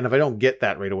 And if I don't get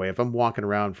that right away, if I'm walking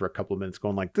around for a couple of minutes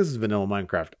going like, this is vanilla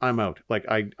Minecraft, I'm out. Like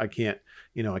I can't,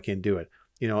 I can't do it.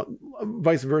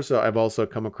 Vice versa. I've also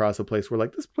come across a place where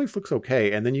like, this place looks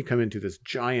okay. And then you come into this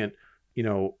giant,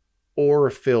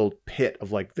 ore-filled pit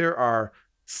of like, there are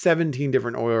 17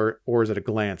 different ores at a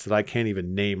glance that I can't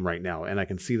even name right now, and I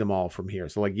can see them all from here.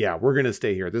 So like, yeah, we're gonna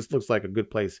stay here. This looks like a good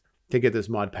place to get this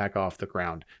mod pack off the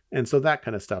ground. And so that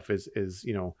kind of stuff is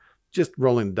just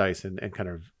rolling the dice and kind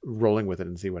of rolling with it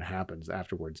and see what happens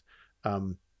afterwards.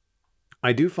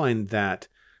 I do find that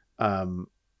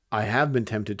I have been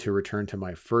tempted to return to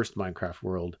my first Minecraft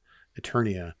world,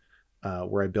 Eternia,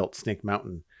 where I built Snake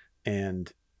Mountain,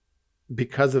 and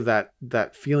because of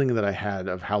that feeling that I had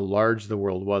of how large the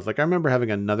world was. Like I remember having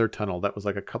another tunnel that was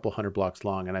like a couple hundred blocks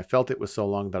long, and I felt it was so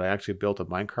long that I actually built a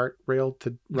minecart rail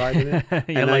to ride in it.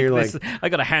 And now you're like, I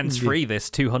got a hands-free this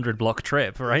 200 block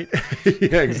trip, right?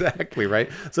 Yeah, exactly,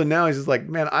 right? So now it's just like,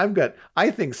 man,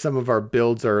 I think some of our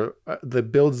builds are, the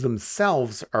builds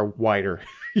themselves are wider.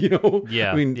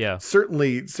 Yeah, I mean, yeah.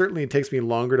 certainly it takes me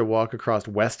longer to walk across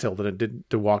West Hill than it did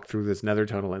to walk through this nether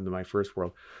tunnel into my first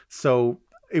world. So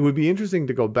it would be interesting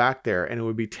to go back there, and it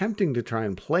would be tempting to try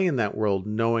and play in that world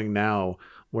knowing now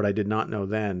what I did not know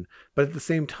then. But at the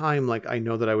same time, like, I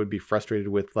know that I would be frustrated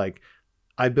with, like,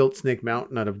 I built Snake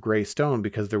Mountain out of gray stone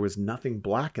because there was nothing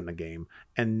black in the game.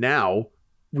 And now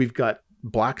we've got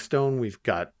black stone, we've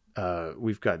got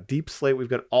deep slate, we've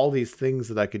got all these things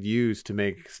that I could use to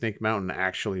make Snake Mountain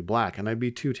actually black, and I'd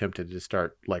be too tempted to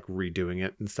start like redoing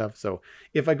it and stuff. So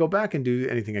if I go back and do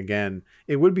anything again,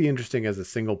 it would be interesting as a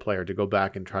single player to go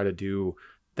back and try to do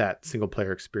that single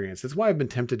player experience. That's why I've been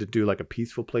tempted to do like a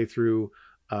peaceful playthrough,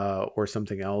 or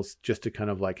something else, just to kind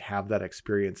of like have that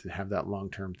experience and have that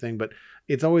long-term thing. But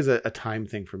it's always a time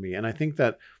thing for me. And I think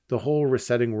that the whole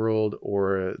resetting world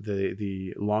or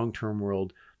the long-term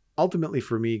world ultimately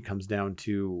for me comes down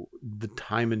to the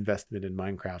time investment in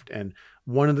Minecraft. And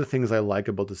one of the things I like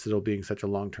about the Citadel being such a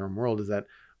long-term world is that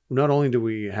not only do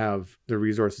we have the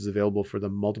resources available for the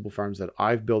multiple farms that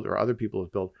I've built or other people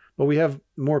have built, but we have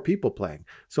more people playing.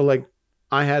 So like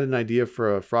I had an idea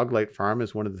for a Froglight farm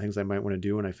as one of the things I might want to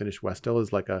do when I finish Westhill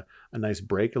is like a nice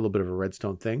break, a little bit of a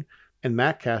redstone thing. And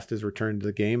MacCast has returned to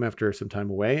the game after some time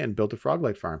away and built a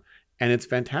Froglight farm. And it's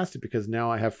fantastic because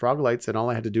now I have Froglights and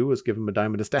all I had to do was give them a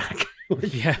diamond a stack.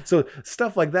 Yeah. So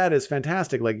stuff like that is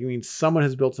fantastic. Like, I mean, someone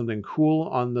has built something cool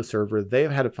on the server.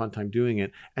 They've had a fun time doing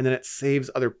it. And then it saves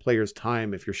other players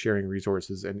time if you're sharing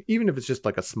resources. And even if it's just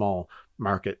like a small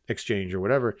market exchange or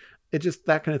whatever, it just,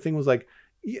 that kind of thing was like,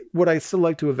 would I still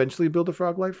like to eventually build a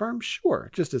Froglight farm? Sure,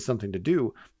 just as something to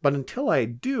do. But until I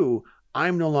do,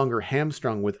 I'm no longer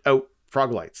hamstrung without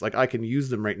Froglights. Like I can use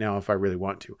them right now if I really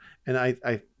want to. And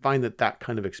I find that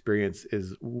kind of experience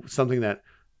is something that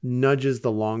nudges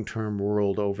the long-term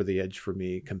world over the edge for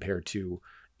me compared to,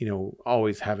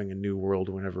 always having a new world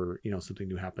whenever, something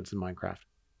new happens in Minecraft.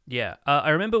 Yeah, I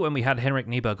remember when we had Henrik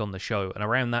Nieberg on the show, and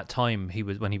around that time,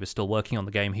 when he was still working on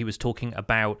the game, he was talking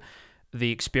about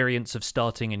the experience of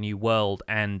starting a new world,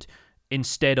 and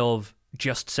instead of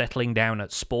just settling down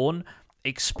at spawn,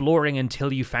 exploring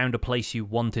until you found a place you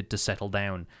wanted to settle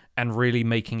down and really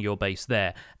making your base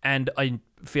there. And I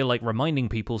feel like reminding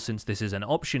people, since this is an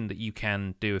option that you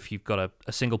can do if you've got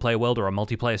a single player world or a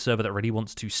multiplayer server that really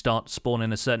wants to start spawn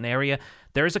in a certain area,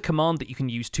 there is a command that you can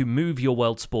use to move your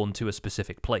world spawn to a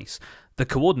specific place. The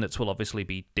coordinates will obviously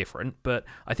be different, but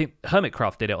I think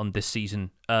Hermitcraft did it on this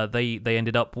season. They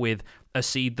ended up with a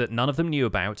seed that none of them knew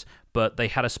about, but they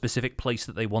had a specific place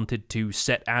that they wanted to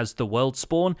set as the world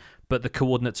spawn, but the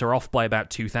coordinates are off by about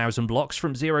 2,000 blocks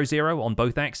from 0, on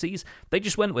both axes. They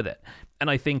just went with it. And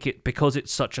I think because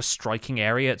it's such a striking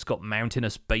area, it's got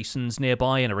mountainous basins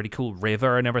nearby and a really cool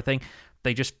river and everything,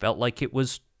 they just felt like it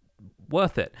was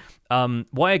worth it.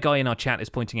 Why a guy in our chat is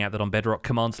pointing out that on Bedrock,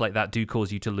 commands like that do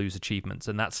cause you to lose achievements,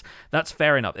 and that's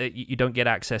fair enough. You don't get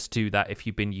access to that if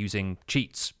you've been using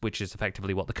cheats, which is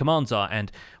effectively what the commands are,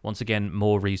 and once again,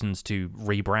 more reasons to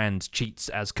rebrand cheats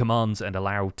as commands and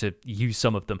allow to use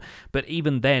some of them. But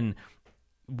even then,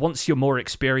 once you're more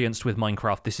experienced with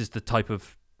Minecraft, this is the type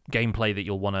of gameplay that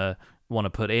you'll want to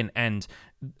put in, and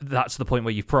that's the point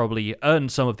where you've probably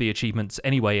earned some of the achievements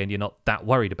anyway, and you're not that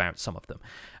worried about some of them.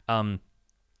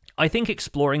 I think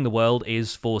exploring the world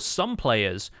is, for some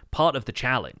players, part of the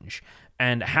challenge,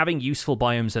 and having useful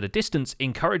biomes at a distance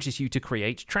encourages you to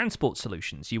create transport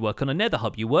solutions. You work on a nether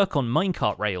hub, you work on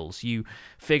minecart rails, you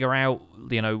figure out,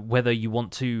 whether you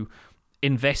want to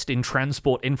invest in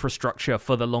transport infrastructure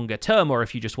for the longer term, or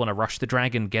if you just want to rush the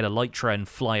dragon, get a Elytra and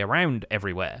fly around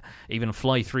everywhere, even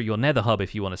fly through your nether hub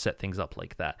if you want to set things up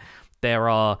like that. There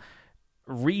are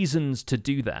reasons to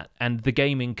do that, and the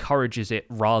game encourages it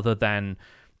rather than,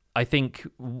 I think,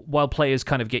 while players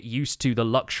kind of get used to the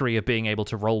luxury of being able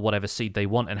to roll whatever seed they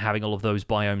want and having all of those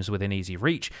biomes within easy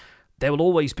reach, there will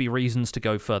always be reasons to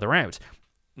go further out.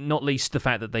 Not least the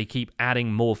fact that they keep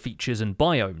adding more features and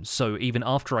biomes, so even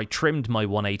after I trimmed my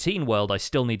 118 world, I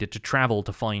still needed to travel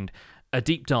to find a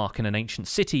deep dark and an ancient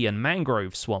city and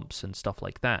mangrove swamps and stuff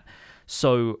like that.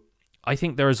 So I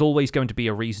think there is always going to be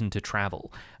a reason to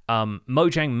travel.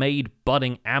 Mojang made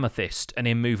Budding Amethyst an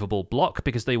immovable block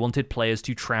because they wanted players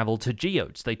to travel to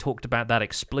geodes. They talked about that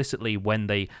explicitly when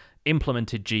they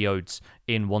implemented geodes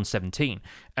in 1.17.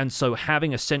 And so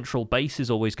having a central base is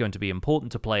always going to be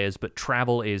important to players, but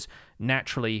travel is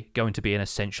naturally going to be an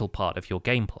essential part of your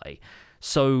gameplay.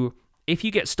 So if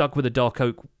you get stuck with a dark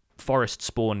oak forest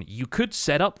spawn, you could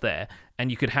set up there and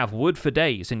you could have wood for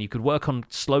days and you could work on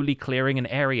slowly clearing an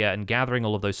area and gathering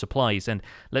all of those supplies. And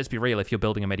let's be real, if you're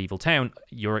building a medieval town,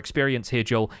 your experience here,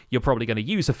 Joel, you're probably going to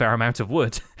use a fair amount of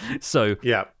wood. So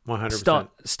yeah, 100%.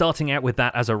 Starting out with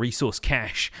that as a resource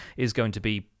cache is going to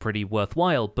be pretty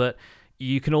worthwhile, but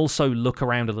you can also look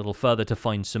around a little further to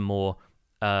find some more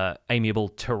amiable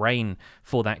terrain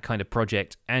for that kind of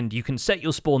project, and you can set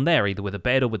your spawn there either with a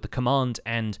bed or with the command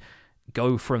and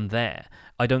go from there.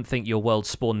 I don't think your world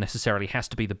spawn necessarily has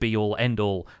to be the be-all,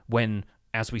 end-all when,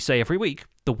 as we say every week,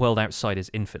 the world outside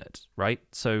is infinite, right?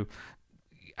 So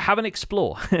have an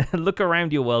explore. Look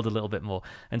around your world a little bit more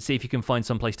and see if you can find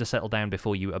some place to settle down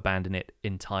before you abandon it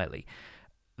entirely.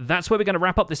 that's where we're going to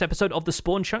wrap up this episode of the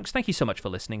Spawn Chunks. Thank you so much for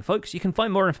listening, folks. You can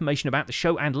find more information about the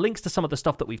show and links to some of the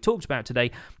stuff that we've talked about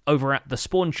today over at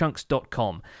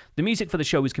thespawnchunks.com. The music for the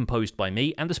show is composed by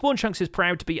me, and the Spawn Chunks is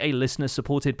proud to be a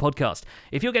listener-supported podcast.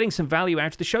 If you're getting some value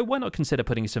out of the show, why not consider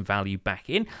putting some value back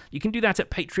in? You can do that at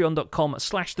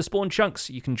patreon.com/thespawnchunks.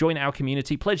 You can join our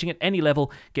community. Pledging at any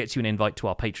level gets you an invite to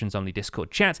our patrons-only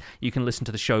Discord chat. You can listen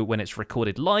to the show when it's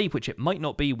recorded live, which it might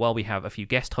not be while we have a few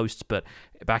guest hosts, but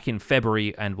back in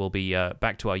February, and we'll be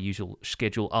back to our usual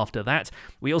schedule after that.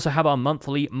 We also have our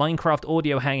monthly Minecraft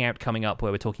audio hangout coming up,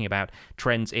 where we're talking about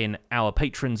trends in our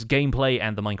patrons' gameplay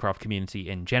and the Minecraft community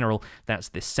in general. That's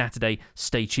this Saturday.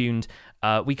 Stay tuned.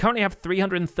 We currently have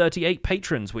 338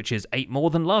 patrons, which is 8 more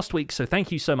than last week, so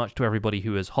thank you so much to everybody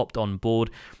who has hopped on board.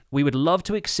 We would love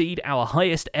to exceed our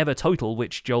highest ever total,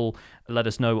 which Joel let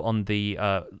us know on the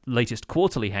latest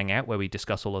quarterly hangout, where we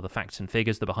discuss all of the facts and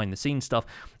figures, the behind-the-scenes stuff.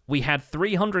 We had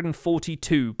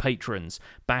 342 patrons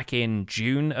back in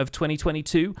June of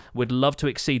 2022. We'd love to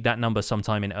exceed that number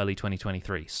sometime in early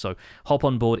 2023, so hop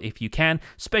on board if you can.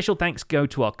 Special thanks go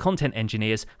to our content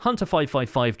engineers,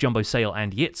 Hunter555, Jumbo Sale,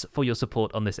 and Yitz, for your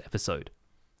support on this episode.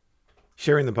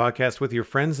 Sharing the podcast with your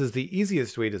friends is the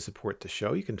easiest way to support the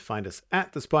show. You can find us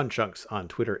at The Spawn Chunks on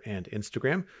Twitter and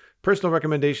Instagram. Personal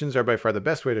recommendations are by far the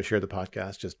best way to share the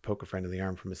podcast. Just poke a friend in the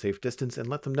arm from a safe distance and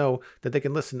let them know that they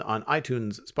can listen on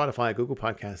iTunes, Spotify, Google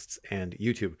Podcasts, and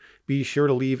YouTube. Be sure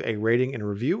to leave a rating and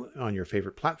review on your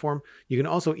favorite platform. You can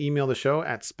also email the show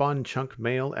at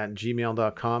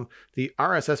spawnchunkmail@gmail.com. The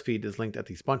RSS feed is linked at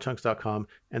thespawnchunks.com,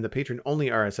 and the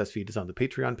patron-only RSS feed is on the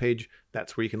Patreon page.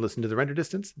 That's where you can listen to the render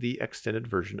distance, the extended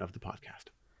version of the podcast.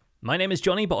 My name is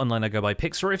Jonny, but online I go by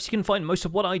Pixelriffs. You can find most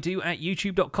of what I do at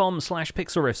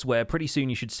youtube.com/Pixelriffs, where pretty soon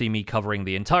you should see me covering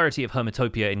the entirety of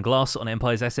Hermitopia in glass on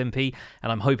Empire's SMP,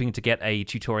 and I'm hoping to get a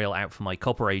tutorial out for my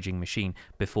copper aging machine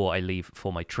before I leave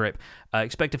for my trip.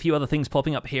 Expect a few other things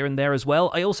popping up here and there as well.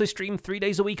 I also stream 3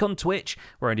 days a week on Twitch,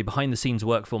 where I do behind-the-scenes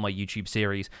work for my YouTube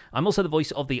series. I'm also the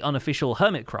voice of the unofficial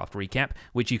Hermitcraft recap,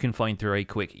 which you can find through a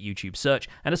quick YouTube search.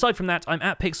 And aside from that, I'm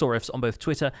at Pixelriffs on both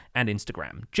Twitter and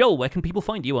Instagram. Joel, where can people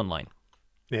find you online?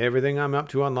 Everything I'm up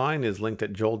to online is linked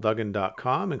at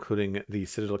joelduggan.com, including the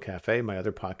Citadel Cafe, my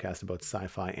other podcast about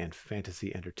sci-fi and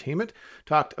fantasy entertainment.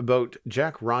 Talked about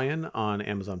Jack Ryan on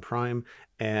Amazon Prime,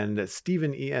 and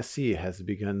Stephen ESC has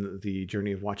begun the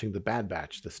journey of watching The Bad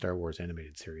Batch, the Star Wars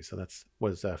animated series. So that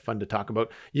was fun to talk about.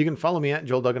 You can follow me at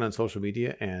Joel Duggan on social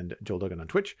media and Joel Duggan on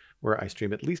Twitch, where I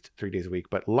stream at least 3 days a week,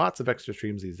 but lots of extra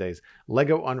streams these days.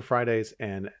 Lego on Fridays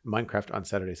and Minecraft on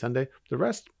Saturday, Sunday. The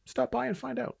rest, stop by and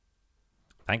find out.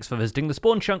 Thanks for visiting the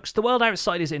Spawn Chunks. The world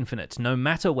outside is infinite, no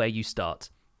matter where you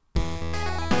start.